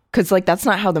 Yeah. Because like, that's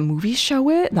not how the movies show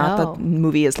it. Not that the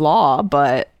movie is law,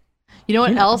 but... You know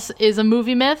what else is a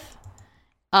movie myth?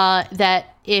 That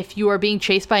if you are being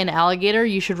chased by an alligator,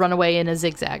 you should run away in a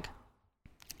zigzag.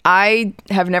 I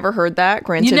have never heard that.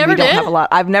 Granted, you never we don't did? have a lot.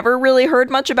 I've never really heard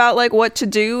much about like what to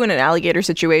do in an alligator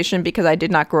situation because I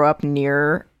did not grow up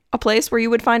near a place where you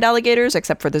would find alligators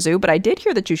except for the zoo. But I did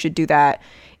hear that you should do that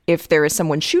if there is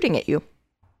someone shooting at you.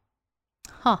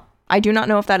 Huh. I do not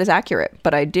know if that is accurate,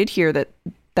 but I did hear that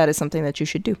that is something that you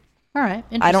should do. All right.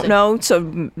 Interesting. I don't know.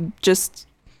 So just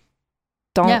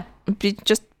don't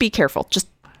just be careful. Just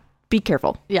be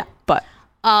careful. Yeah. But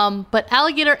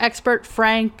alligator expert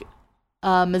Frank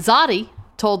Mazzotti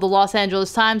told the Los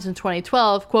Angeles Times in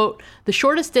 2012, quote, "The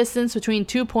shortest distance between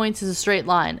 2 points is a straight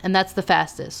line, and that's the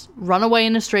fastest. Run away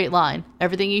in a straight line.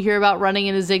 Everything you hear about running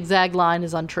in a zigzag line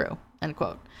is untrue," end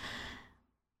quote.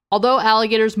 Although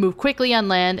alligators move quickly on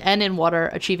land and in water,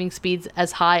 achieving speeds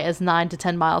as high as 9 to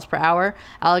 10 miles per hour,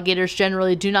 alligators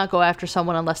generally do not go after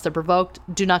someone unless they're provoked.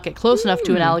 Do not get close enough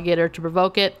to an alligator to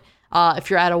provoke it.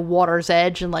 If you're at a water's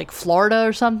edge in like Florida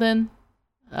or something,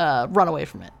 run away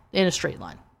from it in a straight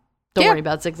line. Don't worry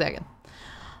about zigzagging.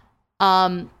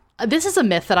 This is a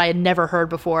myth that I had never heard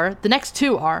before. The next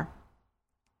two are.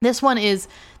 This one is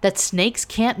that snakes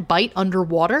can't bite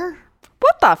underwater.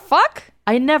 what the fuck?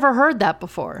 I never heard that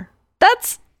before.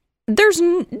 What?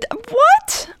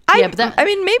 Yeah, but that, I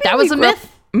mean, maybe that was a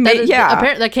myth. Yeah,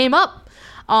 apparently that came up.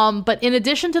 But in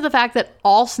addition to the fact that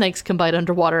all snakes can bite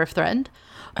underwater if threatened,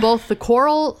 both the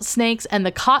coral snakes and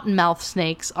the cottonmouth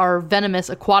snakes are venomous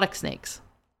aquatic snakes.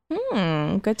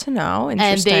 Good to know.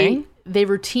 Interesting. And they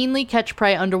routinely catch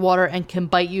prey underwater and can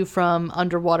bite you from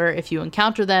underwater if you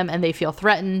encounter them and they feel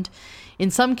threatened.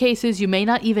 In some cases, you may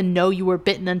not even know you were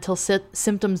bitten until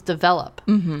symptoms develop.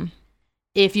 Mm-hmm.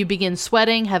 If you begin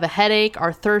sweating, have a headache,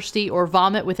 are thirsty, or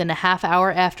vomit within a half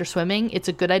hour after swimming, it's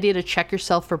a good idea to check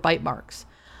yourself for bite marks.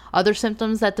 Other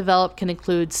symptoms that develop can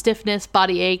include stiffness,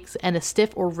 body aches, and a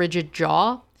stiff or rigid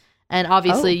jaw. And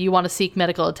obviously, you want to seek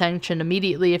medical attention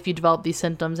immediately if you develop these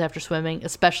symptoms after swimming,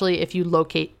 especially if you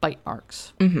locate bite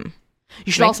marks. Mm-hmm.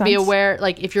 You should Makes also be sense. aware,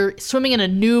 like, if you're swimming in a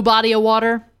new body of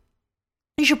water,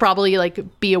 you should probably,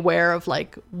 like, be aware of,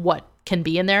 like, what can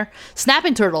be in there.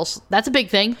 Snapping turtles, that's a big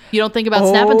thing. You don't think about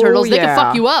snapping turtles. They can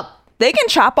fuck you up. They can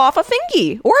chop off a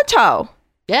fingy or a toe.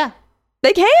 Yeah.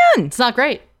 They can. It's not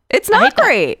great. It's I hate not that.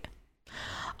 great.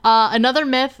 Another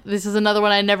myth, this is another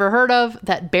one I never heard of,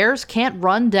 that bears can't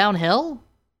run downhill.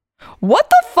 What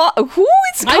the fuck? Who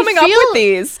is coming up with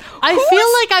these? I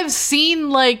feel like I've seen,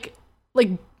 like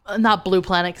not Blue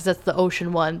Planet, because that's the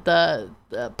ocean one. The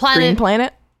planet. Green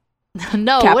Planet?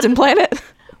 No. Captain Planet?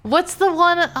 What's the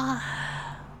one?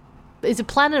 Is it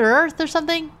Planet Earth or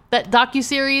something? That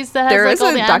docuseries that has There like is all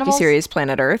a the animals? docuseries,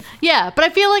 Planet Earth. Yeah, but I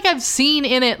feel like I've seen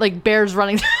in it like bears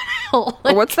running downhill.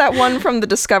 Or what's that one from the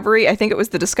Discovery? I think it was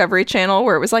the Discovery Channel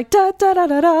where it was like da da da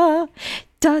da da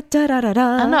da da da da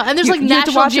da. I don't know. And there's like you had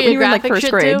to National watch it when you were in, like, Geographic first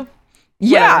shit grade. too.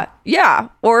 Yeah, yeah.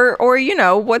 Or you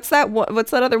know, what's that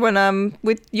other one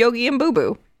with Yogi and Boo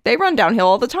Boo? They run downhill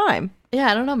all the time Yeah,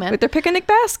 I don't know, man. with their picnic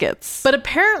baskets. But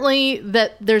apparently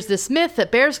that there's this myth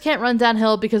that bears can't run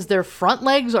downhill because their front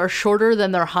legs are shorter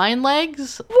than their hind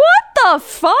legs. What the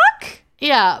fuck?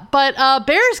 Yeah, but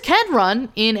bears can run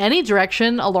in any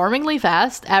direction alarmingly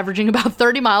fast, averaging about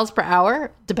 30 miles per hour,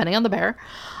 depending on the bear.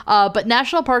 But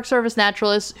National Park Service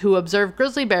naturalists who observed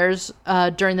grizzly bears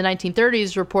during the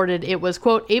 1930s reported it was,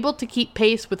 quote, able to keep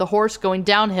pace with a horse going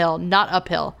downhill, not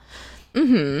uphill.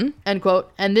 Mm-hmm. End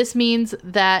quote. And this means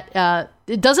that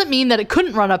it doesn't mean that it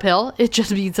couldn't run uphill. It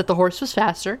just means that the horse was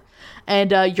faster.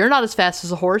 And you're not as fast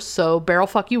as a horse, so bear will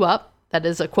fuck you up. That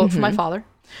is a quote from my father.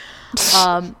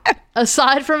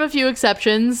 Aside from a few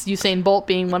exceptions, Usain Bolt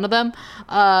being one of them,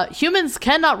 humans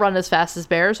cannot run as fast as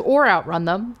bears or outrun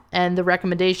them. And the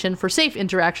recommendation for safe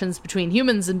interactions between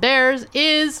humans and bears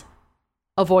is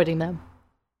avoiding them.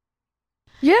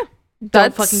 Yeah.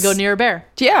 Don't fucking go near a bear.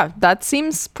 Yeah, that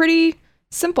seems pretty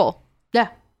simple. Yeah.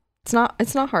 It's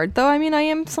not hard. Though I mean I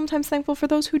am sometimes thankful for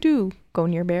those who do go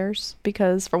near bears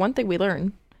because for one thing we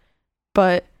learn.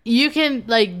 But You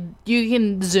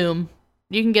can zoom.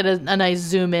 You can get a nice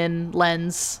zoom in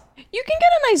lens. you can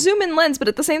get a nice zoom in lens, but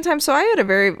at the same time, so I had a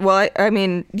very, well, I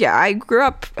mean, yeah, I grew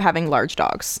up having large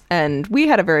dogs, and we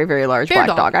had a very, very large Bear black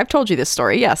dog. dog. I've told you this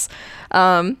story, yes.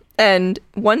 And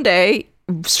one day,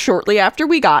 shortly after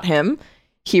we got him,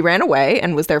 he ran away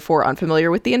and was therefore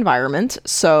unfamiliar with the environment.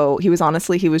 So he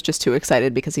was just too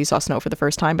excited because he saw snow for the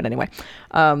first time. But anyway,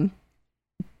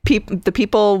 the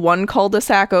people one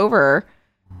cul-de-sac over,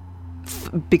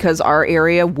 because our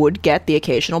area would get the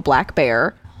occasional black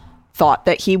bear, thought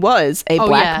that he was a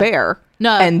black bear.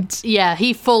 No, and yeah,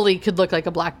 he fully could look like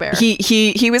a black bear.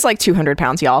 he was like 200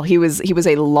 pounds, y'all. He was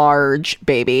a large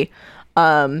baby,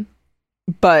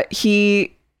 but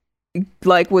he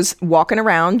like was walking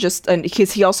around just, and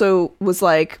because he also was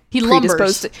like He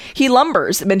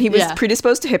lumbers, and he was Yeah.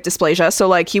 predisposed to hip dysplasia, so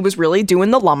like he was really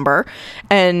doing the lumber,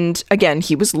 and again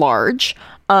he was large,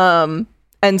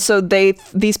 and so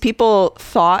these people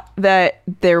thought that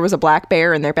there was a black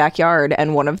bear in their backyard,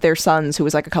 and one of their sons, who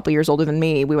was like a couple years older than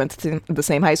me, we went to the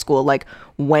same high school, like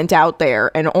went out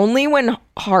there, and only when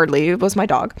Harley, it was my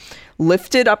dog,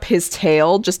 lifted up his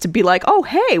tail just to be like, oh,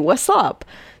 hey, what's up?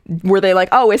 Were they like,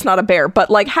 oh, it's not a bear? But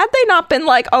like, had they not been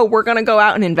like, oh, we're going to go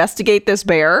out and investigate this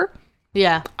bear,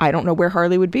 Yeah, I don't know where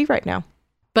Harley would be right now.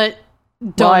 but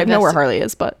Well, I know where Harley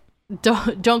is, but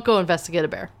don't go investigate a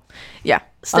bear. yeah,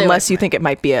 Stay away unless from you think it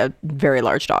might be a very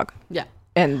large dog. Yeah.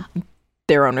 And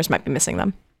their owners might be missing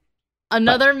them.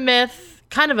 Another myth,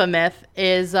 kind of a myth,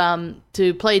 is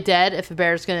to play dead if a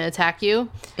bear is going to attack you.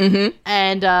 Mm-hmm.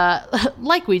 And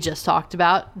like we just talked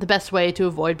about, the best way to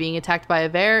avoid being attacked by a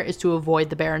bear is to avoid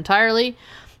the bear entirely.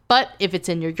 But if it's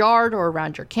in your yard or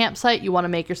around your campsite, you want to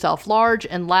make yourself large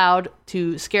and loud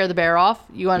to scare the bear off.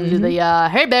 You want to do the,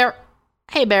 hey bear,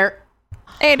 hey bear.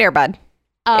 Hey there, bud.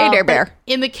 Hey there, But bear.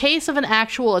 in the case of an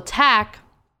actual attack,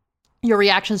 your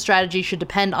reaction strategy should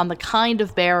depend on the kind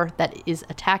of bear that is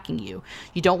attacking you.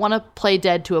 You don't want to play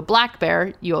dead to a black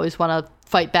bear. You always want to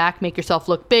fight back, make yourself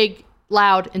look big,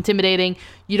 loud, intimidating.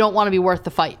 You don't want to be worth the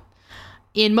fight.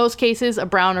 In most cases, a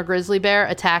brown or grizzly bear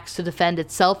attacks to defend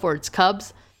itself or its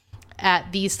cubs.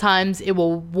 At these times, it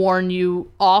will warn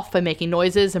you off by making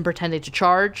noises and pretending to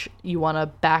charge. You want to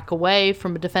back away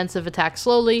from a defensive attack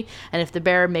slowly, and if the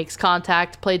bear makes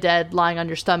contact, play dead lying on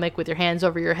your stomach with your hands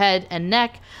over your head and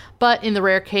neck. But in the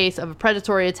rare case of a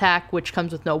predatory attack, which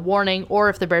comes with no warning, or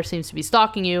if the bear seems to be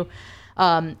stalking you,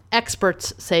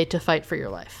 experts say to fight for your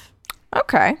life.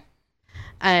 Okay.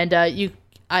 And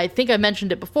I think I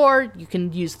mentioned it before, you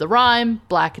can use the rhyme: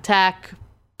 black attack,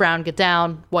 brown get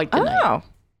down, white good night. Oh,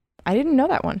 I didn't know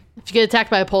that one. If you get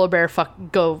attacked by a polar bear,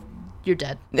 go you're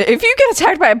dead. If you get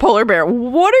attacked by a polar bear,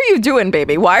 what are you doing,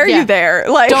 baby? Why are you there?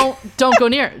 Like, don't go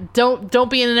near it. Don't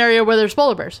be in an area where there's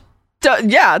polar bears.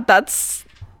 Yeah, that's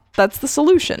the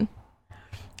solution.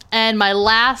 And my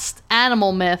last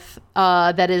animal myth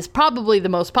that is probably the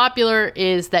most popular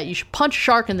is that you should punch a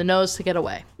shark in the nose to get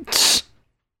away.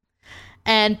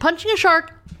 And punching a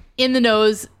shark in the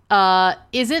nose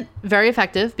isn't very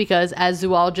effective because, as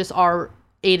zoologist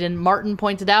Aidan Martin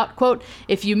pointed out, quote,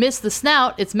 if you miss the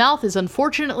snout, its mouth is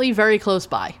unfortunately very close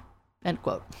by, end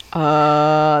quote.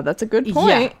 That's a good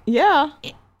point. Yeah.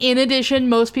 In addition,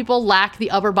 most people lack the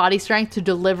upper body strength to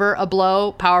deliver a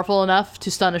blow powerful enough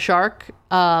to stun a shark,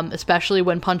 especially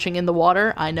when punching in the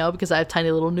water. I know because I have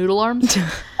tiny little noodle arms.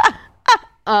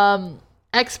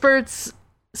 Experts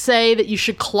say that you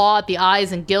should claw at the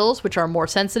eyes and gills, which are more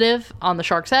sensitive on the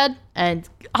shark's head, and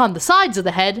on the sides of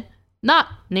the head, not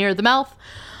near the mouth.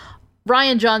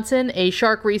 Ryan Johnson, a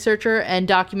shark researcher and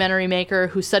documentary maker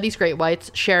who studies great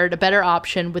whites, shared a better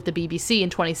option with the BBC in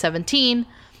 2017.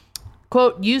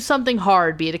 Quote, use something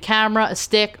hard, be it a camera, a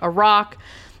stick, a rock.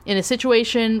 In a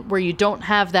situation where you don't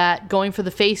have that, going for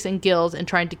the face and gills and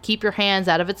trying to keep your hands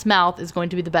out of its mouth is going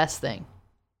to be the best thing.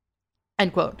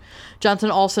 End quote.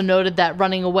 Johnson also noted that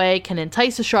running away can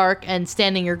entice a shark and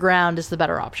standing your ground is the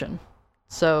better option.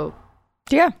 So,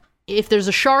 yeah. If there's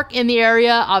a shark in the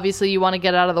area, obviously you want to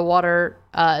get out of the water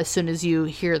as soon as you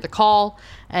hear the call.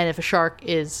 And if a shark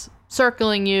is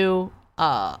circling you,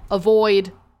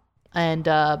 avoid and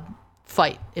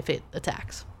fight if it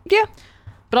attacks. Yeah.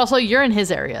 But also you're in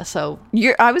his area, so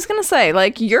I was gonna say,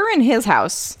 like, you're in his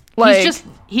house. Like,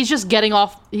 he's just getting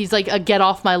off. He's like a get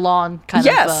off my lawn kind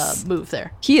of move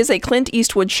there. He is a Clint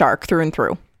Eastwood shark through and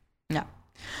through. Yeah.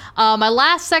 My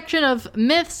last section of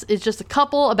myths is just a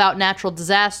couple about natural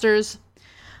disasters.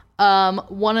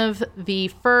 One of the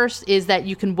first is that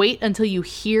you can wait until you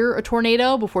hear a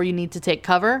tornado before you need to take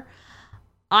cover.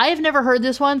 I have never heard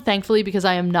this one, thankfully, because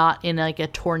I am not in like a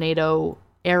tornado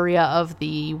area of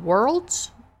the world.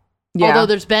 Yeah. Although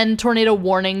there's been tornado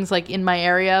warnings like in my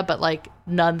area, but like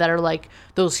none that are like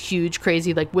those huge,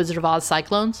 crazy like Wizard of Oz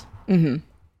cyclones. Mm-hmm.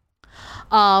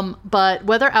 But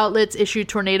weather outlets issue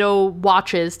tornado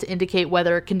watches to indicate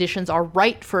whether conditions are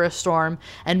right for a storm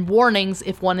and warnings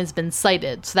if one has been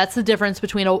sighted. So that's the difference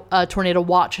between a tornado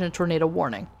watch and a tornado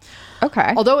warning.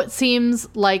 Okay. Although it seems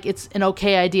like it's an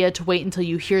okay idea to wait until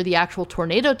you hear the actual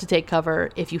tornado to take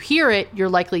cover, if you hear it, you're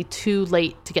likely too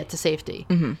late to get to safety.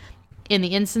 Mm-hmm. In the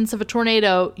instance of a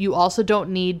tornado, you also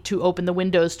don't need to open the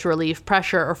windows to relieve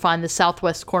pressure or find the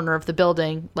southwest corner of the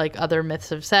building, like other myths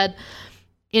have said.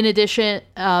 In addition,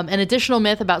 an additional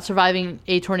myth about surviving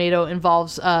a tornado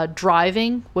involves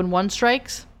driving when one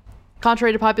strikes.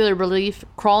 Contrary to popular belief,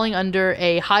 crawling under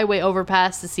a highway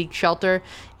overpass to seek shelter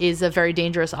is a very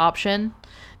dangerous option.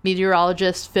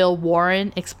 Meteorologist Phil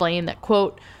Warren explained that,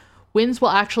 quote, winds will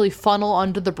actually funnel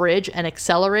under the bridge and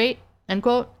accelerate, end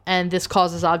quote, and this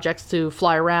causes objects to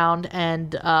fly around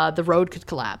and the road could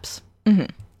collapse. Mm-hmm.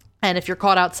 And if you're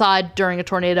caught outside during a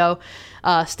tornado,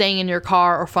 staying in your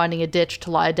car or finding a ditch to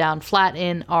lie down flat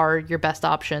in are your best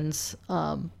options,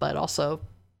 but also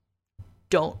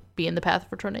don't be in the path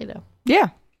of a tornado. Yeah,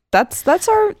 that's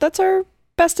our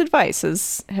best advice.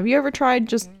 Is have you ever tried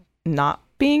just not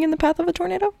being in the path of a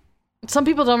tornado? Some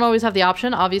people don't always have the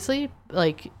option, obviously,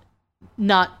 like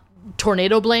not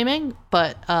tornado blaming,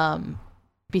 but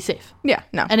be safe. Yeah,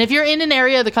 no. And if you're in an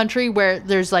area of the country where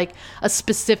there's like a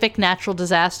specific natural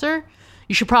disaster,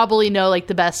 you should probably know like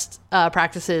the best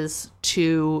practices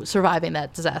to surviving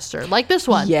that disaster. Like this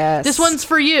one. Yes. This one's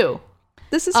for you.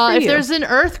 This is for you. If there's an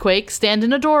earthquake, stand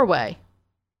in a doorway.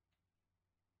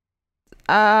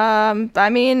 I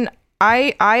mean,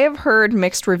 I have heard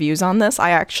mixed reviews on this. I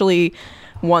actually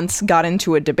once got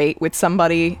into a debate with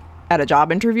somebody at a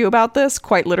job interview about this.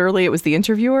 Quite literally, it was the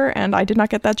interviewer, and I did not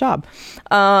get that job.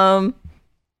 But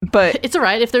it's all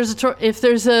right. If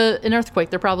there's an earthquake,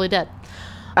 they're probably dead.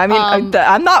 I mean,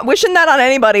 I'm not wishing that on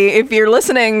anybody. If you're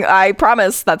listening, I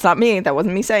promise that's not me. That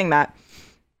wasn't me saying that.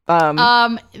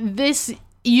 This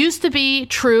used to be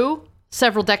true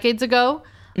several decades ago.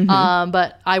 Mm-hmm.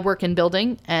 But I work in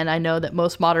building, and I know that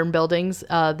most modern buildings,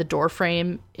 the door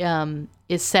frame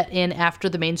is set in after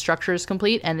the main structure is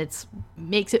complete, and it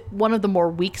makes it one of the more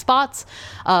weak spots.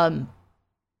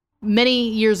 Many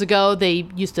years ago, they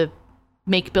used to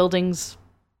make buildings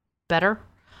better.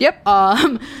 Yep.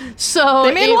 So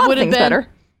they made a lot of things better.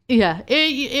 Yeah,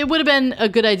 it would have been a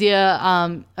good idea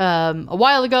a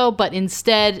while ago, but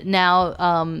instead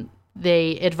now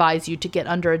they advise you to get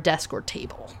under a desk or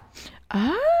table.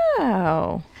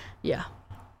 Oh. Yeah.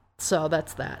 So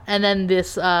that's that. And then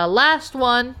this last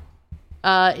one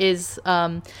is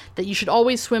that you should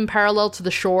always swim parallel to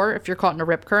the shore if you're caught in a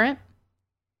rip current.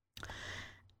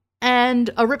 And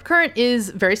a rip current is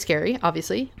very scary,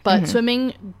 obviously, but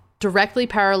swimming directly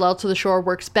parallel to the shore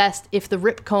works best if the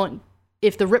rip current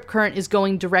is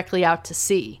going directly out to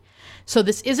sea. So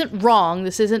this isn't wrong,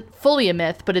 this isn't fully a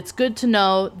myth, but it's good to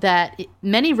know that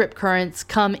many rip currents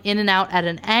come in and out at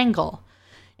an angle.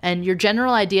 And your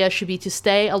general idea should be to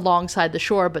stay alongside the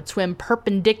shore, but swim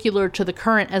perpendicular to the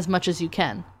current as much as you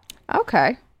can.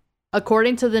 Okay.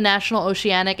 According to the National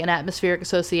Oceanic and Atmospheric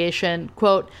Association,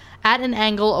 quote, at an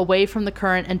angle away from the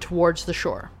current and towards the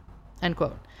shore, end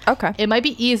quote. Okay. It might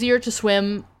be easier to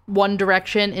swim one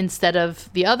direction instead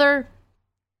of the other.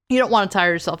 You don't want to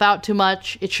tire yourself out too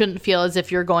much. It shouldn't feel as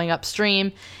if you're going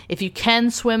upstream. If you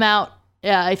can't swim out,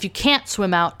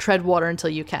 tread water until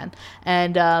you can.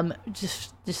 And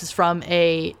this is from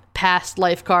a past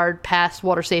lifeguard, past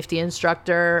water safety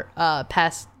instructor,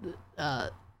 past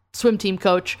swim team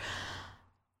coach.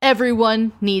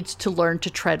 Everyone needs to learn to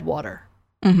tread water.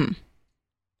 Mm-hmm.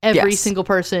 Every single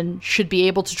person should be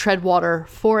able to tread water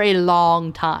for a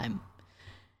long time.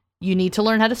 You need to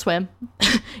learn how to swim.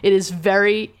 It is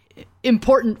very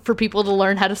important for people to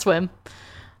learn how to swim.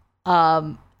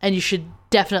 And you should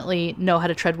definitely know how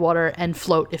to tread water and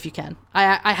float if you can.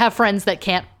 I have friends that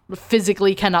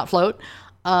physically cannot float.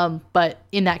 But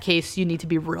in that case, you need to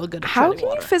be real good at treading water.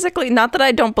 How can you physically, not that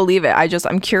I don't believe it,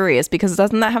 I'm curious, because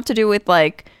doesn't that have to do with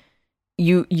like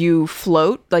you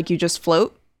float, like you just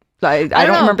float? I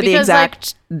don't remember the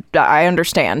exact, I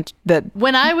understand that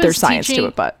when I was there's science to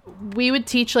it, but we would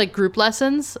teach like group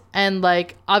lessons, and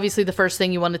like obviously the first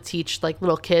thing you want to teach like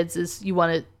little kids is you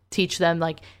want to teach them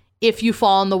like, if you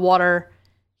fall in the water,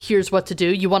 here's what to do.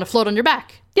 You want to float on your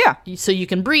back. Yeah. So you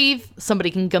can breathe.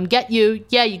 Somebody can come get you.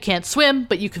 Yeah, you can't swim,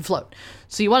 but you can float.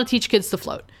 So you want to teach kids to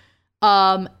float.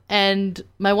 And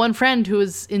my one friend who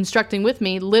was instructing with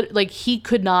me, he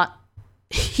could not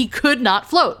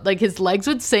float. Like his legs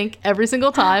would sink every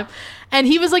single time. And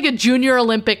he was like a junior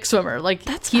Olympic swimmer. Like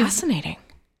that's fascinating.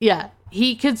 Yeah.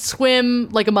 He could swim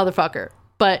like a motherfucker,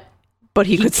 but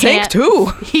he could sink too.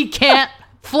 He can't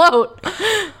float.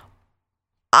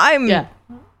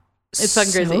 It's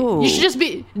fucking crazy. You should just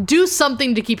do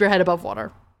something to keep your head above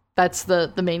water. That's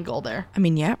the main goal there. I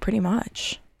mean, yeah, pretty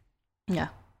much. Yeah.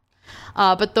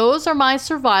 But those are my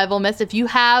survival myths. If you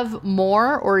have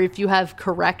more, or if you have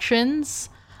corrections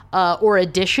or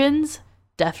additions,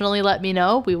 definitely let me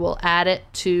know. We will add it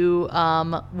to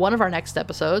one of our next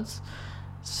episodes.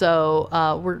 So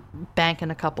we're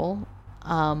banking a couple.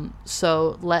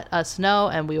 So let us know,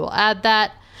 and we will add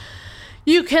that.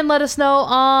 You can let us know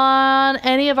on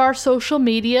any of our social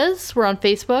medias. We're on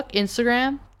Facebook,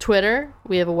 Instagram, Twitter.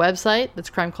 We have a website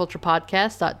that's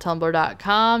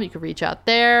crimeculturepodcast.tumblr.com. You can reach out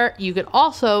there. You could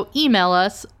also email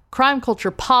us,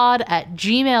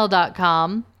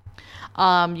 crimeculturepod@gmail.com.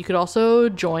 You could also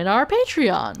join our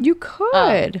Patreon. You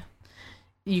could.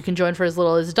 You can join for as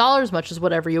little as $1, as much as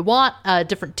whatever you want.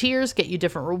 Different tiers get you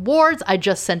different rewards. I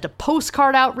just sent a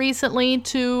postcard out recently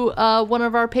to one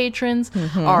of our patrons.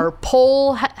 Mm-hmm. Our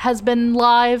poll has been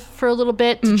live for a little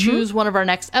bit to choose one of our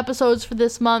next episodes for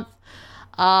this month.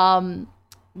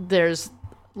 There's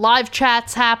live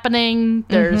chats happening.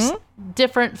 There's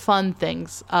different fun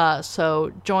things.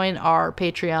 So join our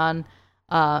Patreon.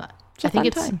 I think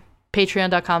it's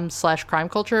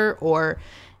patreon.com/crimeculture, or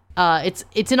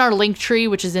it's in our link tree,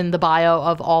 which is in the bio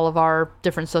of all of our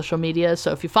different social media.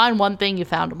 So if you find one thing, you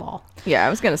found them all. Yeah, I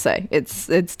was gonna say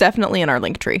it's definitely in our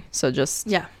link tree. So just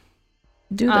do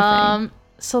the thing.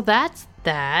 So that's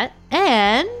that,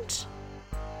 and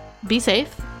be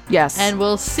safe. Yes, and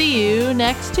we'll see you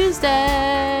next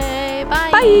Tuesday.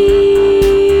 Bye.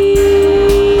 Bye.